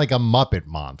a Muppet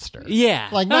monster. Yeah,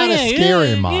 like not a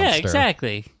scary monster. Yeah,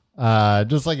 exactly.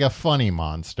 Just like a funny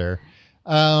monster.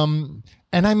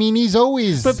 And I mean, he's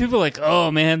always. But people are like,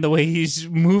 oh man, the way he's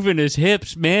moving his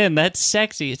hips, man, that's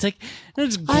sexy. It's like,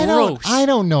 that's gross. I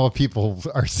don't know if people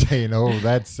are saying, oh,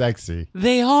 that's sexy.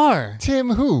 They are.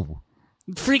 Tim, who?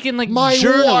 Freaking like my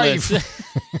journalists.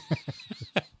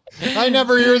 Wife. I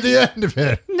never hear the end of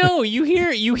it. No, you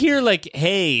hear like,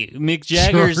 hey, Mick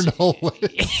Jagger's.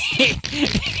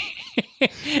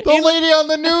 The lady on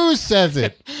the news says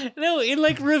it. No, in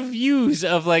like reviews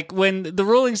of like when the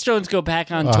Rolling Stones go back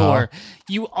on tour,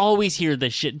 you always hear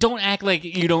this shit. Don't act like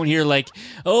you don't hear like,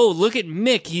 oh, look at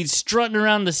Mick. He's strutting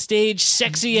around the stage,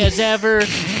 sexy as ever.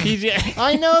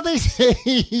 I know they say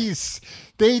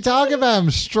they talk about him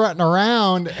strutting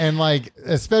around and like,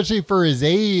 especially for his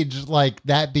age, like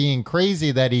that being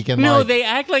crazy that he can. No, they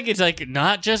act like it's like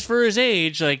not just for his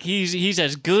age. Like he's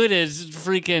as good as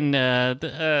freaking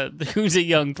who's a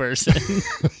young person.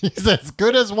 He's as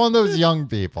good as one of those young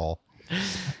people.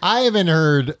 I haven't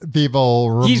heard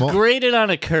people. He's graded on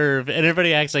a curve, and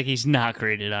everybody acts like he's not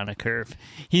graded on a curve.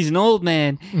 He's an old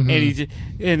man, and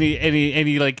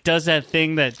he like does that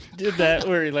thing that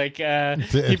where he like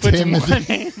he puts one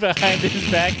hand behind his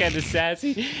back, kind of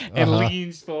sassy, and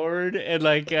leans forward and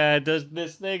like does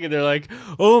this thing, and they're like,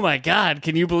 "Oh my god,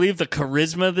 can you believe the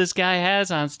charisma this guy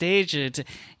has on stage?" It's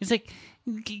like,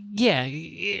 yeah.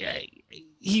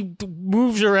 He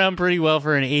moves around pretty well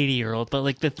for an 80-year-old, but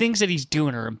like the things that he's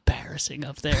doing are embarrassing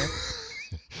up there.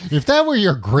 If that were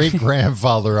your great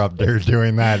grandfather up there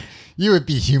doing that, You would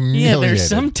be humiliated. Yeah, there's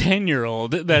some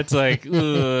 10-year-old that's like,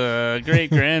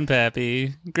 great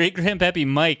grandpappy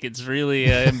Mike. It's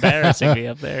really embarrassing me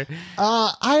up there.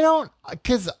 I don't,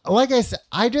 because like I said,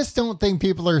 I just don't think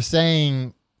people are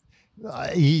saying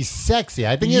he's sexy.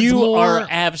 I think you are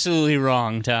absolutely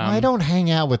wrong, Tom. I don't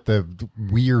hang out with the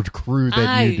weird crew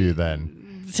that you do then.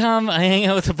 Tom, I hang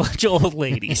out with a bunch of old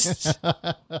ladies.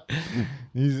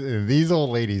 These old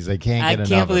ladies, they can't get enough. I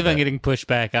can't believe I'm getting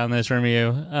pushback on this from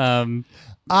you.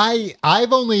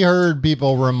 I've only heard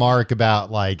people remark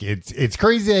about like it's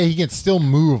crazy that he can still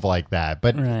move like that,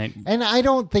 but right. And I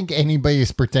don't think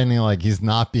anybody's pretending like he's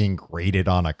not being graded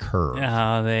on a curve.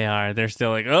 Oh, they are. They're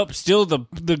still like, still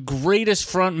the greatest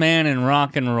front man in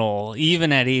rock and roll,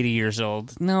 even at 80 years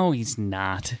old. No, he's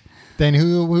not. Then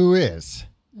who is?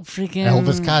 Freaking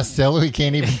Elvis Costello. He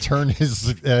can't even turn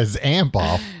his amp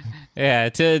off. Yeah,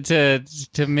 to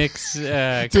mix Dude,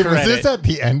 credit. was this at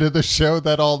the end of the show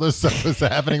that all this stuff was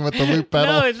happening with the loop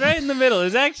pedal? No, it's right in the middle.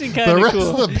 It's actually kind of cool. The rest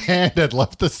of the band had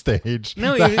left the stage.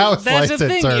 No, the house that's lights the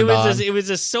had thing. turned on. It was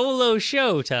a solo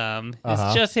show, Tom.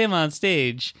 It's just him on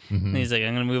stage. Mm-hmm. And he's like,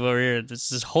 I'm going to move over here.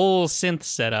 This whole synth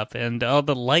setup, and all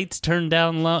the lights turned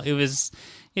down low. It was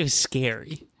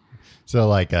scary. So,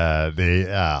 like,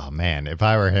 oh, man, if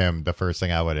I were him, the first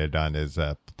thing I would have done is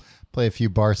play a few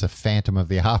bars of Phantom of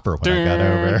the Opera when I got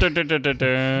over.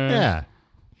 Yeah.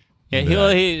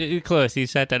 Yeah, he close. He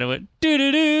sat down and went,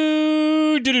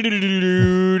 do-do-do,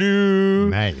 do-do-do-do-do-do.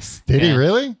 Nice. Did he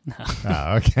really? No.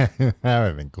 Oh, okay. That would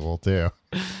have been cool, too.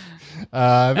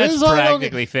 That's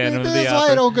practically Phantom of the Opera. This is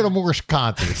why I don't go to more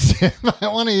concerts. I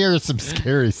want to hear some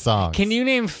scary songs. Can you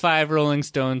name 5 Rolling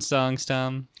Stones songs,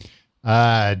 Tom?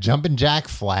 Jumpin' Jack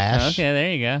Flash. Okay,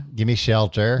 there you go. Give Me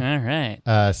Shelter. All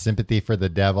right. Sympathy for the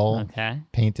Devil. Okay.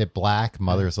 Paint It Black.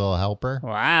 Mother's Little Helper.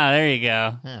 Wow, there you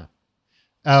go. Yeah.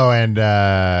 Oh, and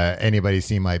Anybody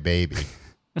See My Baby?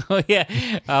 Oh,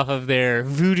 yeah. Off of their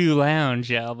Voodoo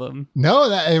Lounge album. No,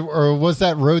 or was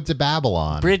that Road to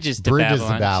Babylon? Bridges to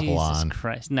Babylon. Jesus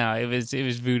Christ. No, it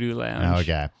was Voodoo Lounge.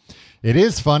 Okay. It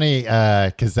is funny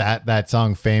because that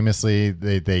song famously,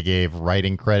 they gave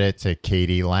writing credit to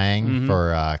Katie Lang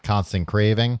for Constant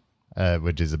Craving,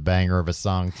 which is a banger of a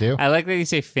song, too. I like that you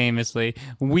say famously.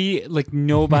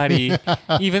 Nobody,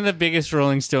 even the biggest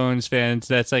Rolling Stones fans,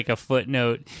 that's like a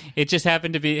footnote. It just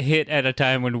happened to be hit at a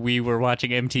time when we were watching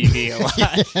MTV a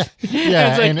lot.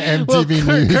 Yeah, and MTV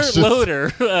News. Kurt Loder.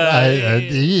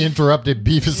 He interrupted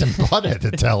Beavis and Butthead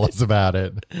to tell us about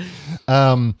it.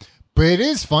 But it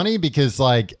is funny because,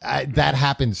 like, that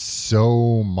happens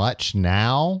so much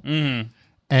now. Mm.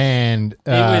 And it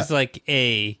was like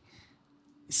a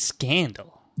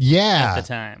scandal. Yeah. At the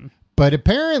time. But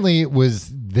apparently it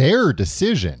was their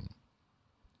decision.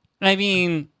 I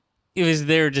mean, it was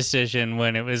their decision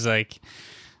when it was like,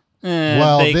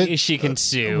 she can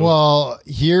sue. Well,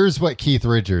 here's what Keith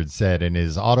Richards said in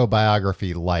his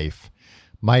autobiography, Life.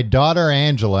 My daughter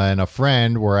Angela and a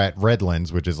friend were at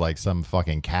Redlands, which is like some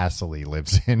fucking castle he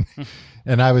lives in.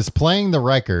 And I was playing the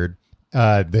record,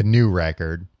 the new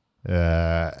record,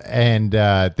 and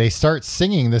they start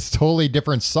singing this totally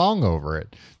different song over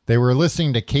it. They were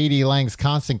listening to Katie Lang's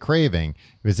Constant Craving.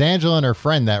 It was Angela and her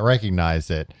friend that recognized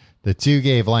it. The two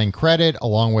gave Lang credit,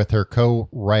 along with her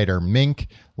co-writer Mink.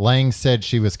 Lang said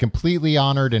she was completely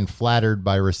honored and flattered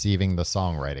by receiving the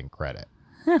songwriting credit.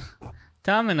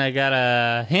 Tom, and I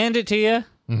gotta hand it to you.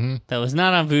 Mm-hmm. That was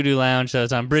not on Voodoo Lounge. That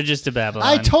was on Bridges to Babylon.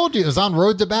 I told you it was on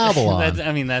Road to Babylon.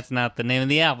 That's not the name of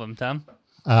the album, Tom.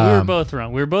 We were both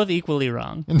wrong. We were both equally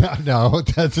wrong. No, it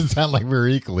doesn't sound like we were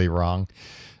equally wrong.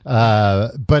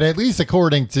 But at least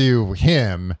according to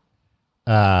him,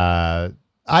 I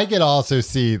could also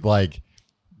see like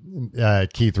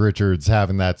Keith Richards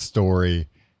having that story.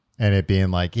 And it being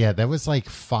like, yeah, that was like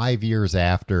 5 years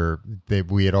after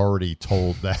we had already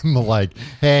told them, like,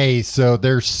 hey, so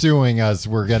they're suing us.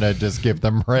 We're going to just give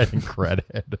them writing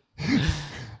credit.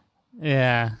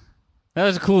 Yeah. That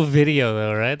was a cool video,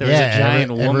 though, right? There was a giant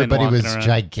woman everybody was around.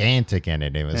 Gigantic in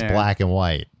it. It was black and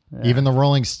white. Yeah. Even the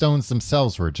Rolling Stones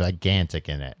themselves were gigantic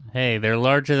in it. Hey, they're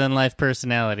larger-than-life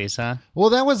personalities, huh? Well,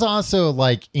 that was also,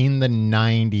 like, in the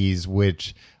 90s,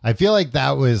 which I feel like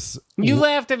that was... You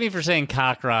laughed at me for saying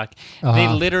cock rock. They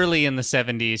literally, in the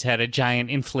 70s, had a giant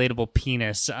inflatable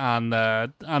penis on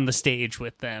the stage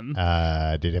with them.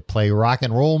 Did it play rock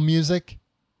and roll music?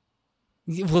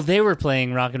 Well, they were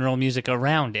playing rock and roll music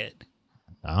around it.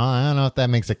 Oh, I don't know if that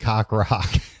makes it cock rock,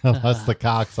 unless the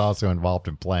cock's also involved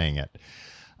in playing it.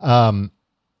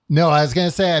 No, I was going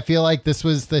to say, I feel like this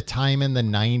was the time in the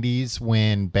 90s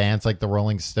when bands like the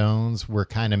Rolling Stones were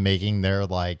kind of making their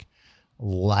like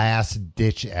last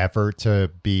ditch effort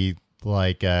to be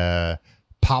like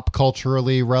pop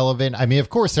culturally relevant. I mean, of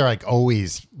course they're like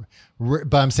always,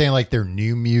 but I'm saying like their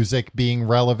new music being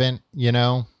relevant, you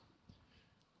know?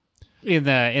 In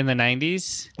the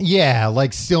 90s? Yeah,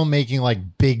 like still making like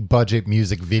big budget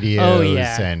music videos. Oh,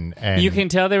 yeah. And you can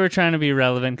tell they were trying to be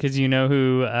relevant because you know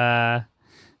who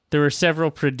there were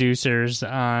several producers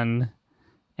on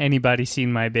Anybody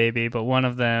Seen My Baby, but one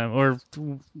of them, or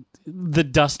the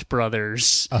Dust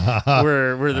Brothers,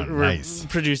 were nice.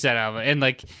 produced that album. And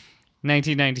like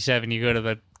 1997, you go to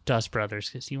the Dust Brothers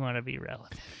because you want to be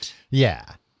relevant. Yeah.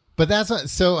 But that's not,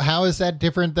 so how is that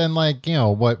different than like, you know,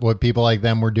 what people like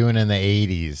them were doing in the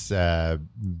 80s,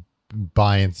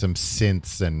 buying some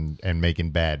synths and making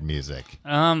bad music?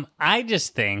 I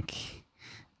just think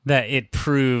that it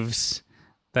proves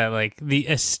that like the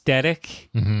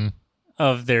aesthetic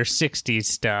of their 60s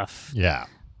stuff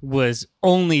was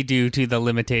only due to the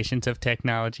limitations of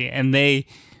technology, and they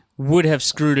would have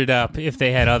screwed it up if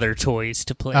they had other toys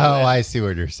to play with. I see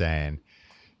what you're saying.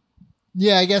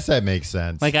 Yeah, I guess that makes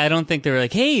sense. Like, I don't think they were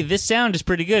like, hey, this sound is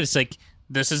pretty good. It's like,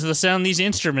 this is the sound these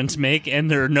instruments make, and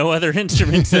there are no other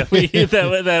instruments that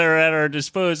that are at our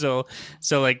disposal.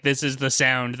 So, like, this is the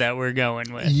sound that we're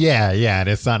going with. Yeah, and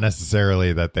it's not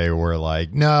necessarily that they were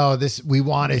like, no, we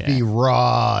want it to be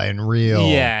raw and real.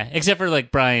 Yeah, except for,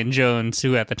 like, Brian Jones,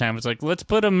 who at the time was like, let's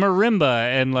put a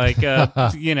marimba and, like,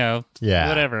 you know,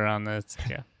 whatever on this.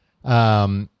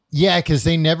 Yeah, because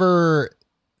they never...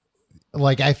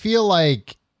 Like, I feel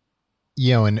like,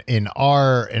 you know, in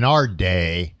our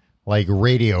day, like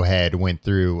Radiohead went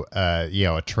through, you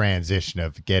know, a transition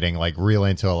of getting like real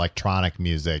into electronic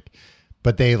music,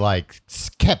 but they like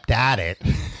kept at it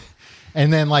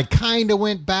and then like kind of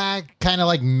went back, kind of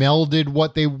like melded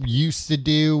what they used to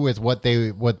do with what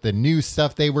the new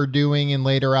stuff they were doing in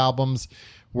later albums.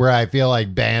 Where I feel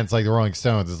like bands like the Rolling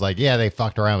Stones is like, yeah, they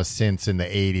fucked around with synths in the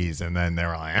 80s and then they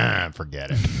were like, forget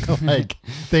it. Like,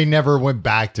 they never went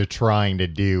back to trying to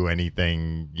do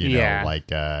anything, you know,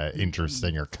 like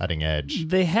interesting or cutting edge.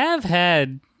 They have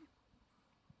had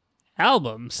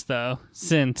albums, though,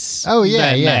 since that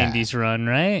 90s run,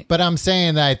 right? But I'm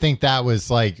saying that I think that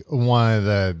was like one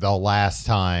of the last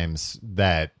times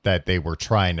that they were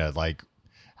trying to, like,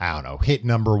 I don't know, hit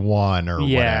number one or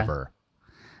whatever.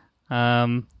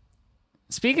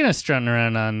 Speaking of strutting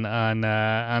around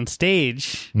on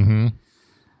stage, Mick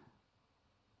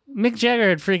Jagger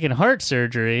had freaking heart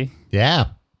surgery.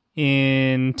 Yeah.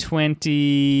 In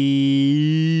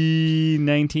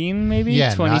 2019, maybe?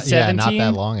 Yeah, 2017? not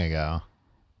that long ago.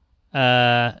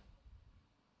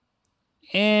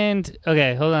 And,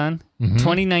 okay, hold on.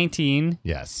 2019.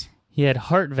 Yes. He had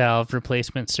heart valve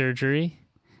replacement surgery.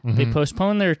 They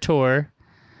postponed their tour.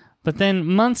 But then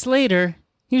months later...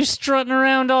 He was strutting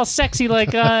around all sexy,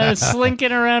 like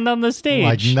slinking around on the stage.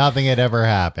 Like nothing had ever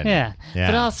happened. Yeah.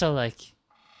 But also, like,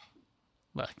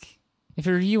 look, if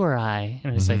it were you or I,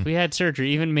 and it was like, we had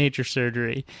surgery, even major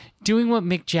surgery, doing what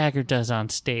Mick Jagger does on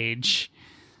stage,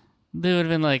 they would have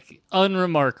been, like,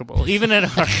 unremarkable, even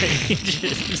at our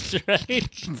ages,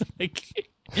 right? Like...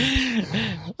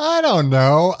 I don't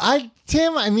know.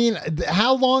 Tim, I mean,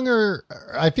 how long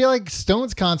I feel like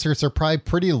Stones concerts are probably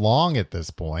pretty long at this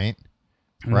point.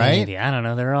 Right? Maybe. I don't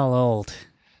know. They're all old.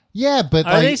 Yeah, but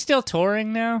are they still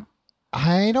touring now?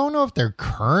 I don't know if they're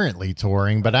currently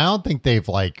touring, but I don't think they've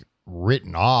like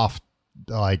written off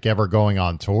like ever going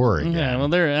on tour again. Yeah, well,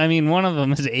 one of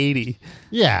them is 80.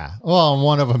 Yeah, well,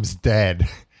 one of them's dead.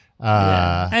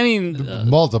 I mean,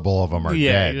 multiple of them are dead.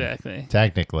 Yeah, exactly.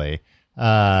 Technically.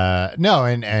 No,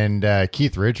 and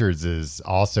Keith Richards is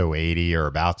also 80 or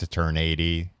about to turn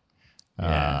 80.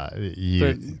 But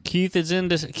Keith is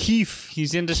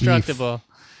he's indestructible.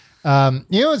 You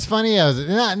know what's funny? I was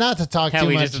not to talk How too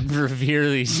we much. just revere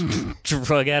these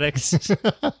drug addicts.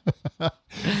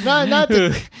 not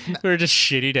to, who are just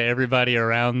shitty to everybody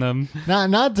around them.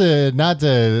 Not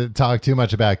to talk too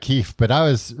much about Keith, but I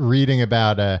was reading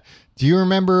about. Do you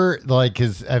remember, like,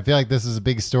 because I feel like this is a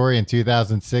big story in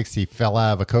 2006, he fell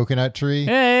out of a coconut tree?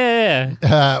 Yeah.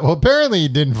 Well, apparently he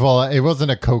didn't fall out. It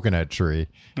wasn't a coconut tree.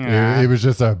 It was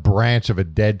just a branch of a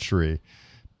dead tree.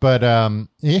 But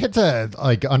he had to,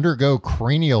 like, undergo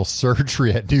cranial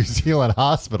surgery at New Zealand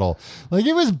Hospital. Like,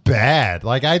 it was bad.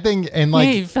 Like, I think, and like...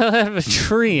 he fell out of a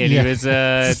tree and he was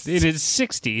in his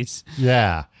 60s.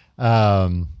 Yeah.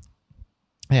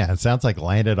 Yeah, it sounds like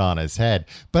landed on his head.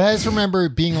 But I just remember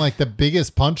it being like the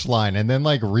biggest punchline and then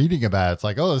like reading about it. It's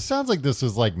like, oh, it sounds like this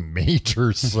was like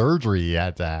major surgery he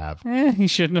had to have. He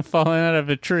shouldn't have fallen out of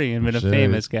a tree and been a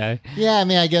famous guy. Yeah, I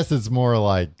mean, I guess it's more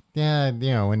like, yeah,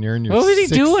 you know, when you're in your What was he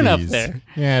 60s, doing up there?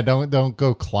 Yeah, don't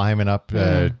go climbing up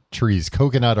trees,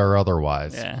 coconut or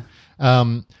otherwise. Yeah.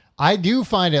 I do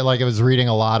find it like I was reading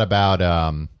a lot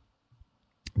about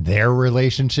their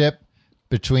relationship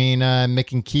between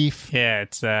Mick and Keith. Yeah,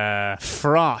 it's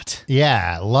fraught.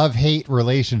 Yeah, love-hate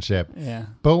relationship. Yeah.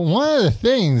 But one of the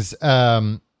things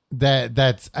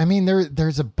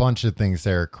there's a bunch of things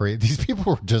that are crazy. These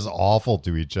people were just awful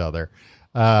to each other.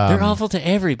 They're awful to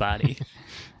everybody.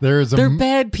 They're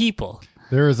bad people.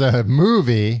 There was a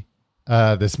movie,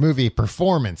 this movie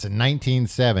Performance in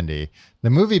 1970. The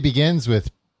movie begins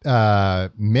with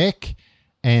Mick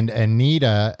and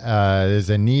Anita. There's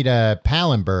Anita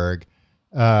Pallenberg,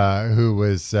 who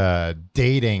was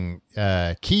dating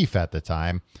Keith at the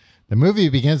time. The movie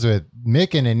begins with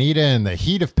Mick and Anita in the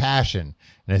heat of passion.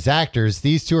 And as actors,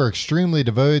 these two are extremely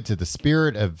devoted to the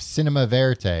spirit of cinema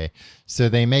verite. So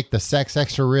they make the sex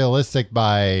extra realistic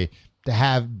by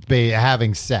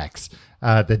having sex.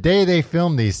 The day they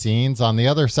filmed these scenes, on the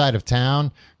other side of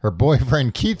town, her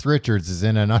boyfriend Keith Richards is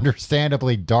in an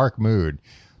understandably dark mood.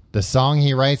 The song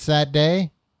he writes that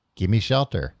day, Give Me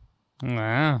Shelter.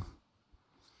 Wow.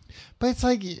 But it's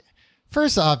like,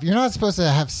 first off, you're not supposed to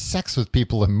have sex with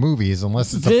people in movies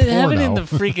unless it's a They porno. have it in the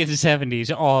freaking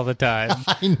 70s all the time.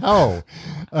 I know.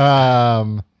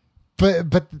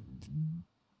 But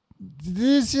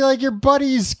this is like your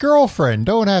buddy's girlfriend.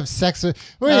 Don't have sex with...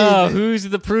 Who's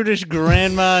the prudish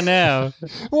grandma now?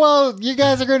 Well, you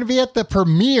guys are going to be at the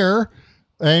premiere,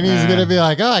 and he's going to be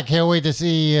like, I can't wait to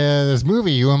see this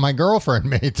movie you and my girlfriend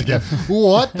made together.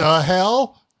 What the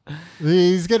hell?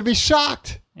 He's going to be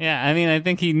shocked. Yeah, I mean, I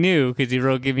think he knew because he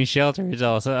wrote Give Me Shelter. He's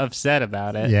also upset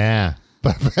about it. Yeah,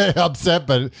 but upset,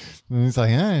 but he's like,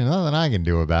 there's nothing I can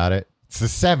do about it. It's the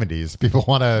 70s. People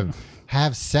want to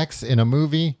have sex in a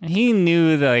movie. He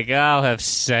knew that, like, I'll have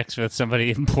sex with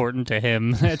somebody important to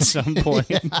him at some point.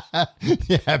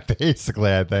 Yeah,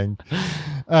 basically, I think.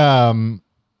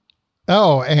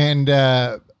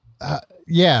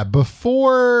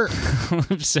 Before I'll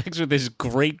have sex with his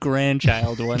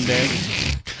great-grandchild one day.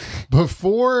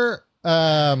 Before,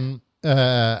 I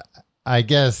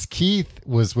guess Keith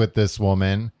was with this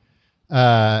woman,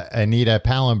 Anita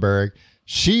Pallenberg.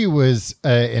 She was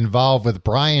involved with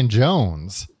Brian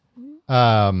Jones,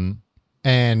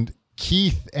 and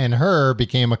Keith and her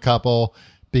became a couple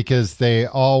because they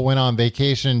all went on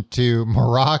vacation to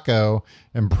Morocco,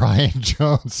 and Brian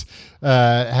Jones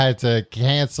had to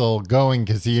cancel going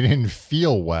because he didn't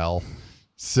feel well.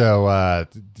 So,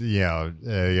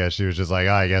 yeah, she was just like,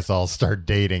 I guess I'll start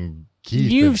dating Keith.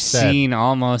 You've instead. seen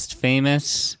Almost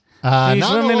Famous. These not in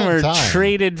a women long were time.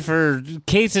 traded for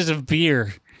cases of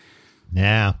beer.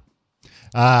 Yeah.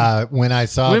 When I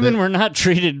saw Women were not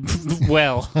treated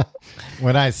well.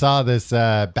 when I saw this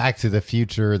Back to the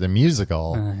Future, the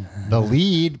musical, the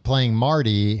lead playing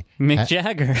Marty, Mick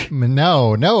Jagger.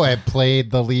 No, I played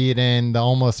the lead in the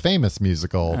Almost Famous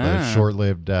musical, the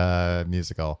short-lived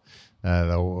musical.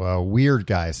 The weird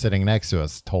guy sitting next to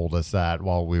us told us that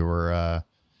while we were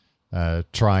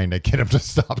trying to get him to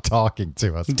stop talking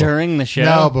to us. During the show?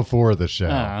 No, before the show.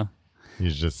 Oh.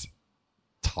 He's just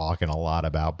talking a lot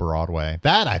about Broadway.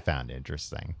 That I found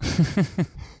interesting.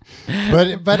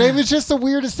 but it was just the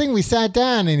weirdest thing. We sat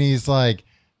down and he's like,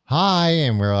 hi.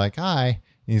 And we're like, hi.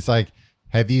 And he's like,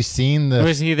 have you seen the...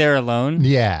 Was he there alone?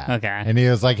 Yeah. Okay. And he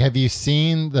was like, have you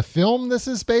seen the film this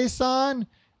is based on?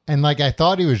 And like, I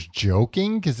thought he was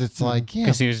joking because it's like, yeah.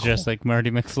 Because he was just like Marty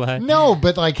McFly. No,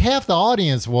 but like half the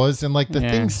audience was, and like the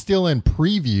thing's still in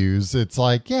previews. It's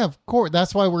like, yeah, of course.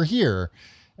 That's why we're here.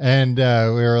 And we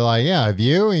were like, yeah, have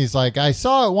you? And he's like, I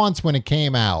saw it once when it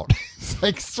came out.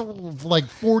 It's like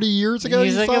 40 years ago.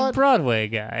 He's you like saw a it? Broadway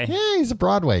guy. Yeah, he's a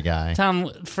Broadway guy.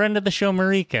 Tom, friend of the show,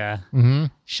 Marika. Mm-hmm.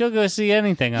 She'll go see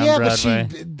anything on Broadway.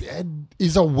 But she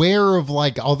is aware of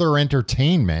like other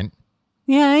entertainment.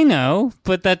 Yeah, I know.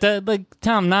 But like,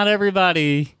 Tom, not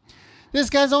everybody. This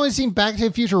guy's only seen Back to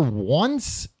the Future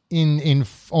once in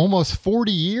almost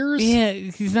 40 years. Yeah,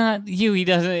 he's not you. He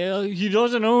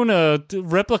doesn't own a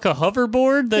replica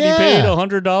hoverboard that he paid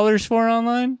 $100 for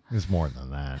online. It was more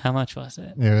than that. How much was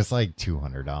it? It was like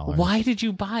 $200. Why did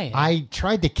you buy it? I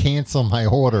tried to cancel my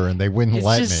order and they wouldn't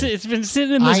let me. It's been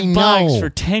sitting in this box for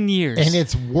 10 years. And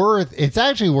it's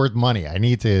actually worth money. I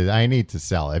need to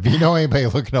sell it. If you know anybody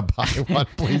looking to buy one,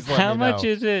 please let me know. How much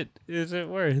is it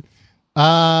worth?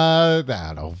 I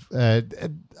don't know.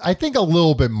 I think a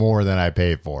little bit more than I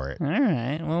paid for it. All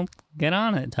right. Well, get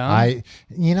on it, Tom.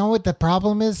 You know what the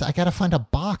problem is? I got to find a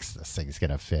box this thing's going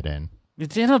to fit in.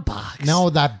 It's in a box. No,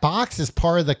 that box is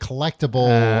part of the collectible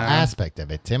aspect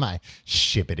of it, Tim. I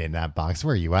ship it in that box.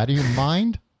 Where are you, out of your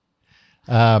mind?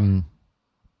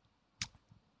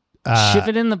 Ship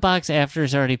it in the box after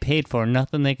it's already paid for.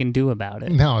 Nothing they can do about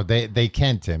it. No, they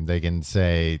can, Tim. They can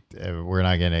say, we're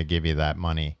not going to give you that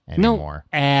money anymore.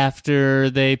 No,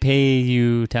 after they pay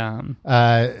you, Tom.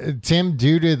 Tim,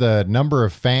 due to the number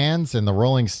of fans and the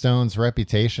Rolling Stones'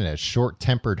 reputation as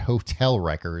short-tempered hotel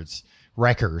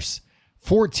wreckers,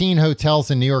 14 hotels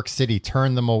in New York City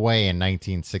turned them away in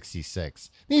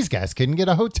 1966. These guys couldn't get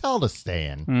a hotel to stay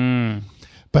in.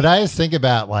 But I just think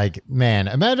about, like, man,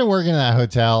 imagine working in that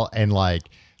hotel and, like,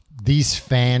 these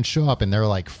fans show up and they're,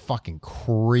 like, fucking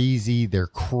crazy. They're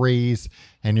crazed.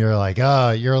 And you're like,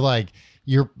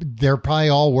 they're probably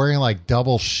all wearing, like,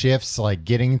 double shifts, like,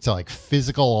 getting into, like,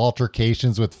 physical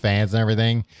altercations with fans and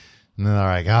everything. And then they're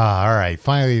like, all right,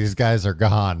 finally these guys are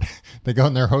gone. They go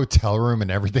in their hotel room and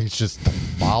everything's just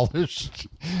demolished.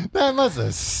 That must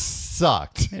have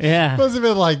sucked. Yeah. It must have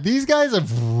been like, these guys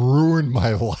have ruined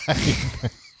my life.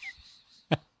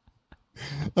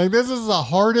 Like, this is the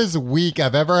hardest week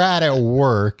I've ever had at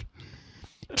work,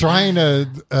 trying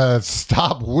to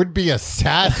stop would-be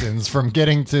assassins from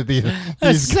getting to these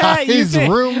guys'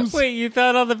 rooms. Wait, you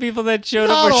thought all the people that showed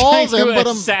Not up were all trying of them, to but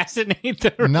assassinate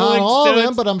the Rolling Not all Stones? of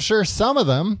them, but I'm sure some of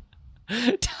them.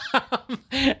 Tom,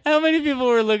 how many people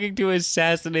were looking to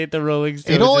assassinate the Rolling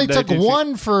Stones? It only in took 1960?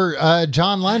 one for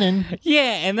John Lennon. Yeah,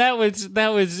 and that was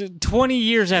 20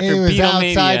 years after It was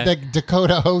Beatlemania. outside the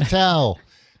Dakota Hotel.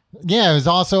 Yeah, it was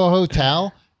also a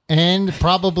hotel, and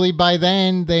probably by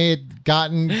then they had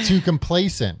gotten too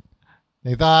complacent.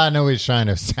 They thought, nobody's trying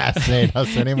to assassinate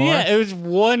us anymore. Yeah, it was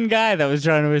one guy that was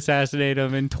trying to assassinate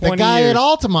him in 20 The guy years. at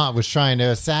Altamont was trying to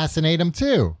assassinate him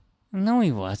too. No,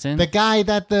 he wasn't. The guy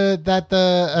that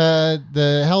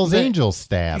the Hell's Angels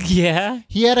stabbed. Yeah,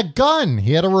 He had a gun.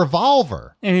 He had a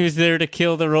revolver. and he was there to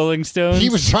kill the Rolling Stones. He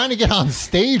was trying to get on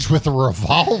stage with a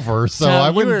revolver, so Tom, I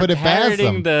wouldn't put it past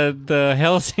parroting him. the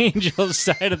Hell's Angels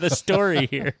side of the story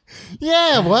here.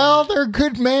 Yeah, well, they're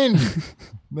good men.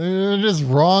 They're just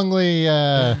wrongly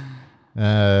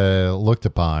looked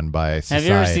upon by society. Have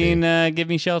you ever seen Give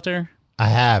Me Shelter? I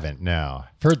haven't, no.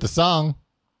 I've heard the song.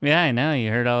 Yeah, I know.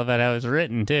 You heard all about how it was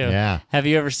written, too. Yeah. Have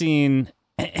you ever seen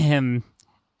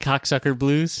Cocksucker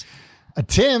Blues?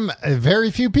 Tim, very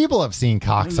few people have seen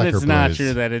Cocksucker It's Blues. not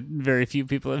true that very few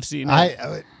people have seen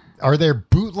it. Are there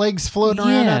bootlegs floating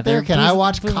around Yeah, out there? there are Can I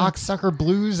watch boot- Cocksucker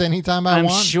Blues anytime I I'm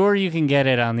want? sure you can get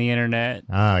it on the internet.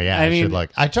 Oh, yeah, I should look.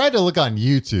 I tried to look on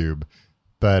YouTube,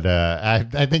 but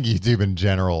I think YouTube in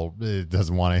general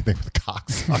doesn't want anything with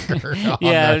cocksucker.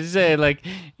 Yeah, I was saying, like,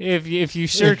 if you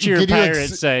search your pirate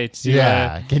sites,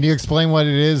 Can you explain what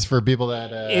it is for people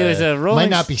that It was a Rolling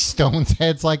might not be Stones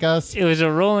heads like us? it was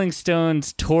a Rolling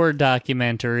Stones tour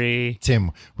documentary.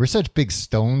 Tim, we're such big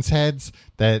Stones heads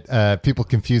that people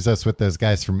confuse us with those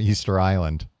guys from Easter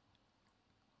Island.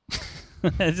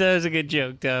 That was a good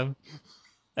joke, Tom.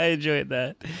 I enjoyed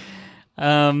that.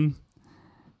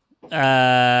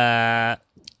 It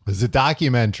was a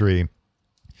documentary,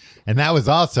 and that was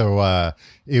also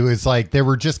it was like there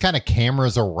were just kind of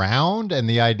cameras around, and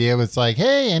the idea was like,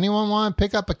 hey, anyone want to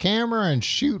pick up a camera and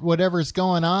shoot whatever's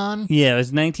going on? Yeah, it was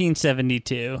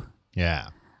 1972. Yeah.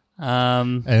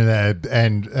 Um,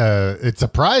 And it's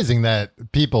surprising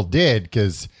that people did,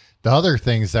 because the other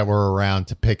things that were around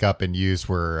to pick up and use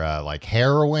were like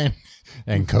heroin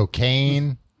and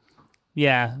cocaine.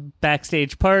 Yeah,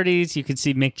 backstage parties. You could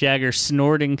see Mick Jagger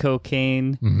snorting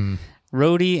cocaine,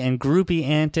 roadie and groupie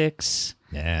antics.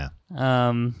 Yeah.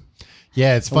 Um,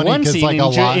 Yeah, it's funny one because scene like a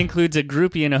lot. includes a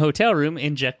groupie in a hotel room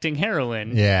injecting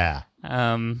heroin. Yeah.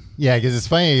 Yeah, because it's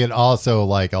funny. And also,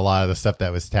 like, a lot of the stuff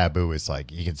that was taboo is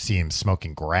like you can see him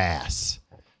smoking grass.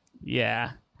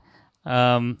 Yeah.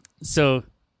 So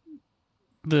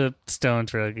the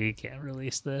Stones were like, you can't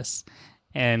release this.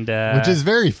 And Which is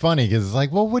very funny because it's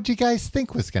like, well, what'd you guys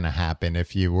think was going to happen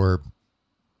if you were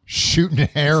shooting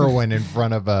heroin in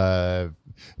front of a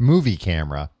movie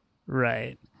camera?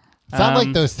 right. It's not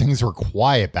like those things were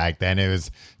quiet back then. It was,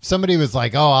 if somebody was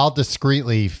like, oh, I'll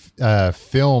discreetly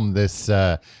film this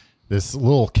this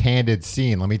little candid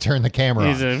scene. Let me turn the camera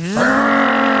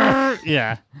on.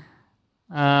 Yeah.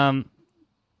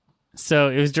 So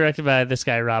it was directed by this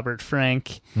guy Robert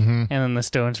Frank, and then the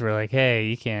Stones were like, "Hey,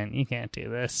 you can't do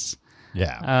this."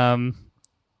 Yeah.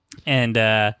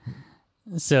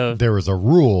 So There was a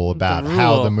rule about The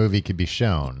how rule- the movie could be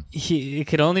shown. it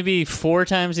could only be 4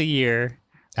 times a year.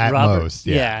 At most,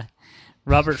 yeah.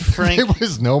 Robert Frank. It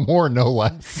was no more, no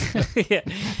less. Yeah.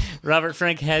 Robert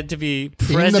Frank had to be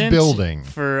present in the building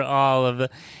for all of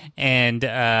the, and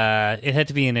it had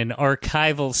to be in an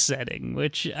archival setting,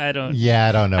 which I don't. Yeah,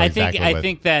 I don't know. I exactly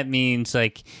think that means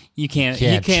like you can't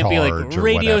Can't be like charge or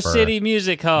Radio whatever. City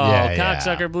Music Hall, Yeah,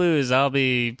 Cocksucker Blues. I'll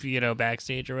be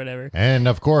backstage or whatever. And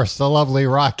of course, the lovely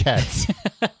Rockettes.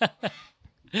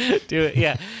 Do it,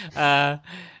 yeah.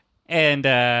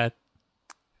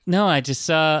 No, I just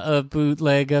saw a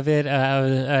bootleg of it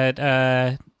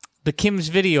at the Kim's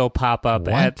Video pop up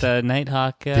What? at the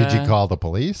Nighthawk. Did you call the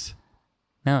police?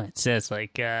 No, it says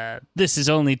like this is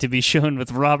only to be shown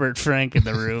with Robert Frank in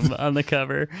the room on the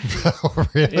cover. Oh,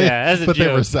 really? Yeah, as a but joke.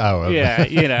 they were sour.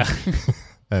 Yeah,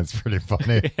 That's pretty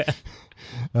funny. Yeah.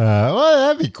 Well,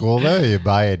 that'd be cool though. You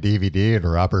buy a DVD and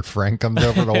Robert Frank comes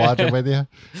over to watch it with you.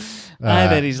 I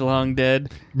bet he's long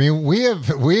dead. I mean, we have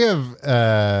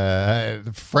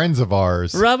friends of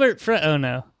ours. Robert Frank. Oh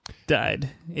no, died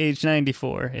age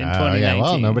 94 in 2019. Yeah,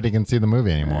 well, nobody can see the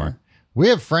movie anymore. We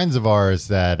have friends of ours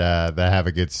that have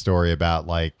a good story about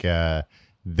like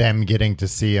them getting to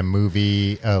see a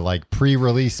movie, like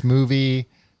pre-release movie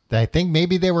that I think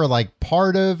maybe they were like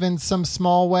part of in some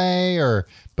small way,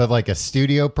 but like a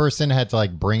studio person had to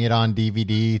like bring it on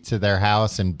DVD to their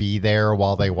house and be there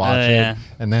while they watch it,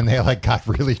 and then they like got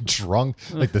really drunk,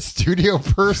 like the studio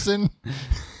person.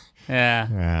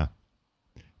 Yeah.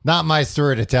 Not my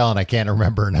story to tell, and I can't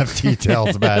remember enough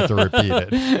details about it to repeat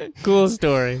it. Cool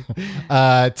story.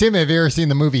 Tim, have you ever seen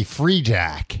the movie Free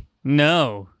Jack?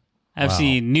 No. I've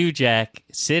seen New Jack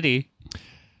City.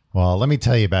 Well, let me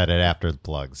tell you about it after the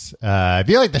plugs. If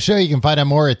you like the show, you can find out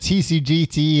more at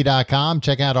tcgte.com.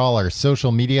 Check out all our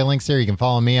social media links there. You can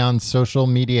follow me on social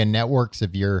media networks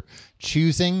if you're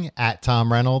choosing, at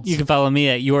Tom Reynolds. You can follow me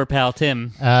at Your Pal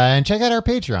Tim. And check out our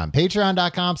Patreon,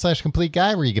 patreon.com/complete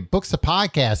guide, where you get books of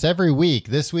podcasts every week.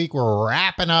 This week, we're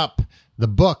wrapping up the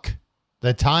book,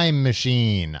 The Time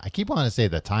Machine. I keep wanting to say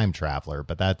The Time Traveler,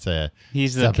 but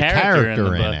he's the character in the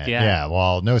book. it. Yeah,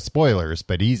 well, no spoilers,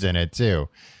 but he's in it too.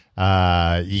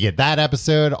 You get that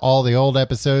episode, all the old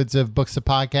episodes of Books of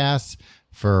Podcasts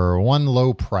for one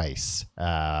low price.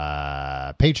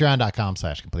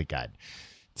 Patreon.com/complete guide.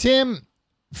 Tim,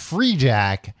 Free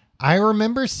Jack, I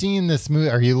remember seeing this movie.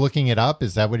 Are you looking it up?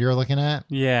 Is that what you're looking at?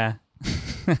 Yeah.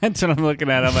 That's what I'm looking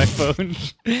at on my phone.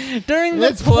 During the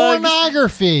It's plugs,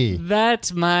 pornography.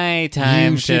 That's my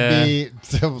time You should be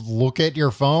to look at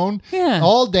your phone. Yeah.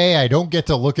 All day I don't get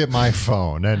to look at my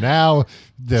phone. And now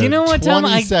Do you know what, Tom?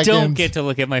 I seconds, don't get to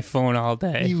look at my phone all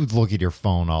day. You look at your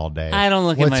phone all day. I don't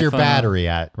look at my phone. What's your battery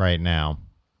at right now?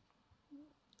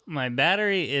 My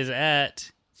battery is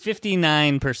at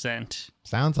 59%.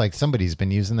 Sounds like somebody's been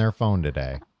using their phone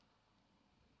today.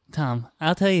 Tom,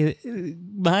 I'll tell you,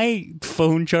 my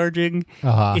phone charging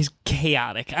is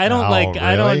chaotic. I don't really?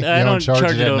 I don't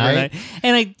charge it overnight, night?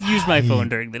 and I use my phone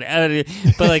during the day.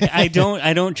 But like, I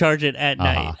don't charge it at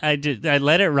night. I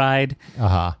let it ride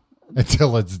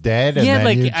until it's dead. And yeah, then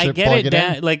like you I get plug it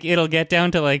down. in? Like it'll get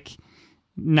down to like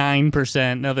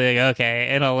 9%. I'll be like, okay,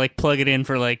 and I'll like plug it in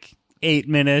for like 8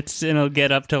 minutes, and it'll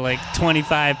get up to like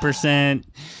 25%.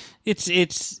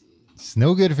 It's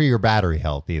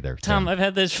Tom. I've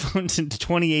had this phone since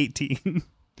 2018.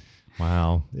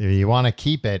 Wow. If you want to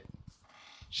keep it,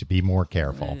 should be more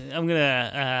careful. I'm going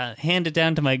to hand it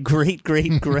down to my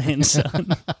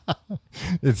great-great-grandson.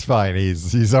 It's fine.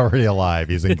 He's already alive.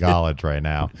 He's in college right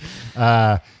now.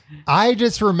 I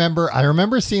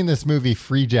remember seeing this movie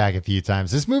Free Jack a few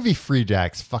times. This movie Free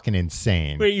Jack's fucking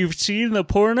insane. Wait, you've seen the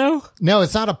porno? No,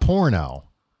 it's not a porno.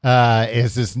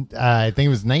 It's this, I think it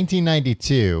was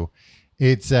 1992.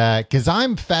 It's because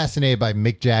I'm fascinated by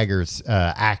Mick Jagger's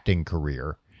acting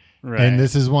career. Right. And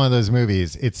this is one of those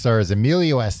movies. It stars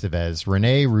Emilio Estevez,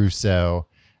 Rene Russo,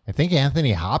 I think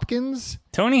Anthony Hopkins.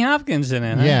 Tony Hopkins in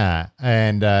it, huh? Yeah,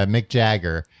 and Mick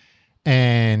Jagger.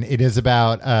 And it is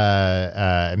about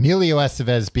Emilio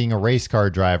Estevez being a race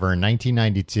car driver in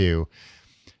 1992.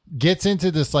 Gets into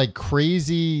this like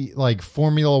crazy like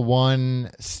Formula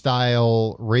One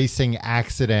style racing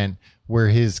accident where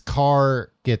his car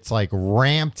gets like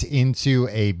ramped into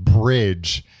a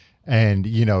bridge and,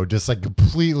 just like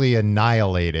completely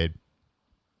annihilated.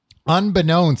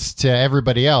 Unbeknownst to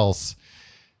everybody else,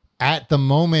 at the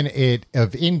moment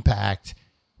of impact,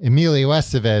 Emilio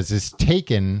Estevez is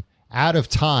taken out of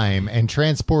time and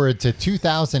transported to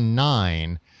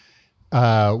 2009,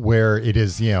 where it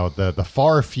is, the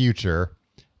far future,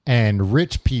 and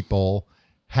rich people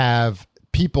have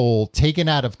people taken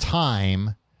out of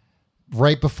time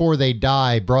right before they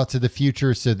die, brought to the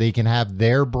future so they can have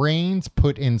their brains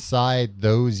put inside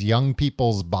those young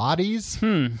people's bodies.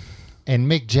 and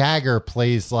Mick Jagger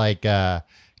plays like kind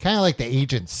of like the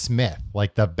Agent Smith,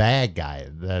 like the bad guy,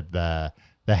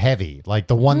 the heavy, like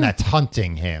the one that's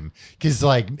hunting him. Because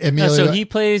like Emilio, so he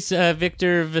plays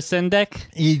Victor Vasendek.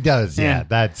 He does, yeah.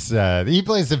 That's he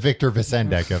plays the Victor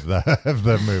Vasendek of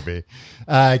the movie.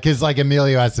 Because like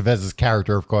Emilio Estevez's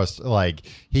character, of course, like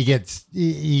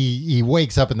he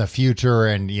wakes up in the future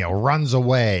and runs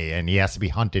away and he has to be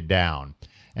hunted down.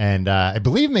 And I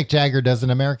believe Mick Jagger does an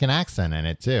American accent in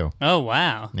it too. Oh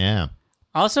wow! Yeah.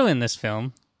 Also in this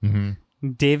film,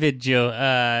 David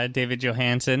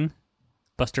Johansen.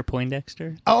 Buster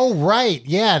Poindexter. Oh, right.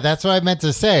 Yeah, that's what I meant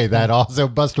to say. That also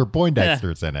Buster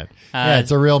Poindexter's in it. Yeah,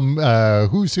 it's a real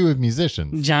who's who of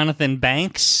musicians. Jonathan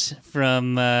Banks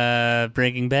from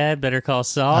Breaking Bad, Better Call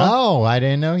Saul. Oh, I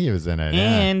didn't know he was in it.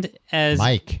 And as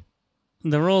Mike.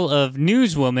 The role of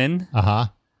newswoman.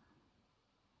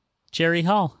 Jerry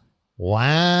Hall.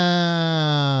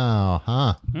 Wow.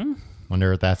 Huh.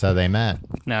 Wonder if that's how they met.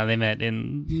 No, they met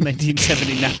in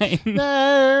 1979. No,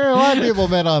 a lot of people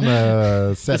met on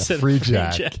the set of Free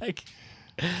Jack.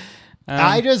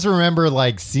 I just remember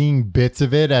like seeing bits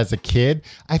of it as a kid.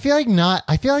 I feel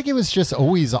like it was just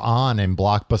always on in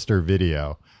Blockbuster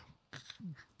Video.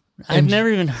 I've never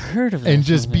even heard of it. And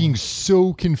just being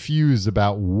so confused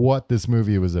about what this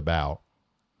movie was about.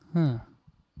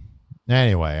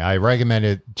 Anyway, I recommend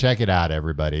it. Check it out,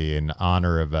 everybody, in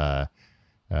honor of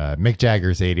Mick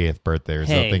Jagger's 80th birthday, or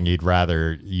something you'd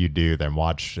rather you do than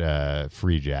watch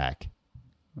Free Jack.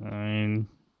 I mean,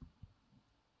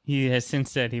 he has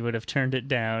since said he would have turned it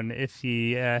down if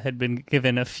he had been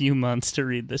given a few months to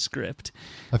read the script.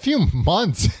 A few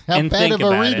months? How bad of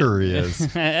a reader he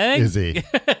is. Is he?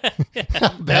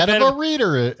 How bad of a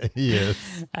reader he is.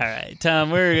 All right,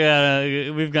 Tom,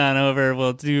 we've gone over.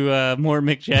 We'll do more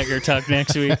Mick Jagger talk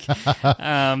next week.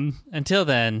 Until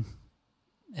then,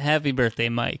 happy birthday,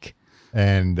 Mike.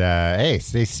 And hey,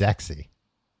 stay sexy.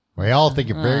 We all think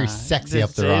you're very sexy up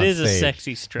there on stage. It is a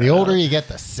sexy strut. The older you get,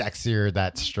 the sexier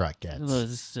that strut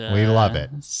gets. We love it.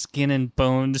 Skin and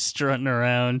bones strutting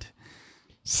around.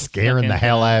 Scaring the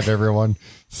hell out of everyone.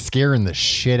 Scaring the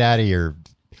shit out of your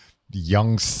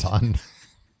young son.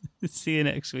 See you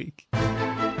next week.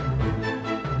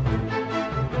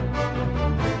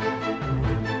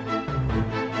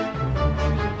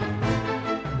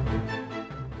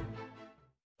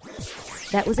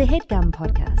 That was a HeadGum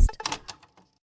podcast.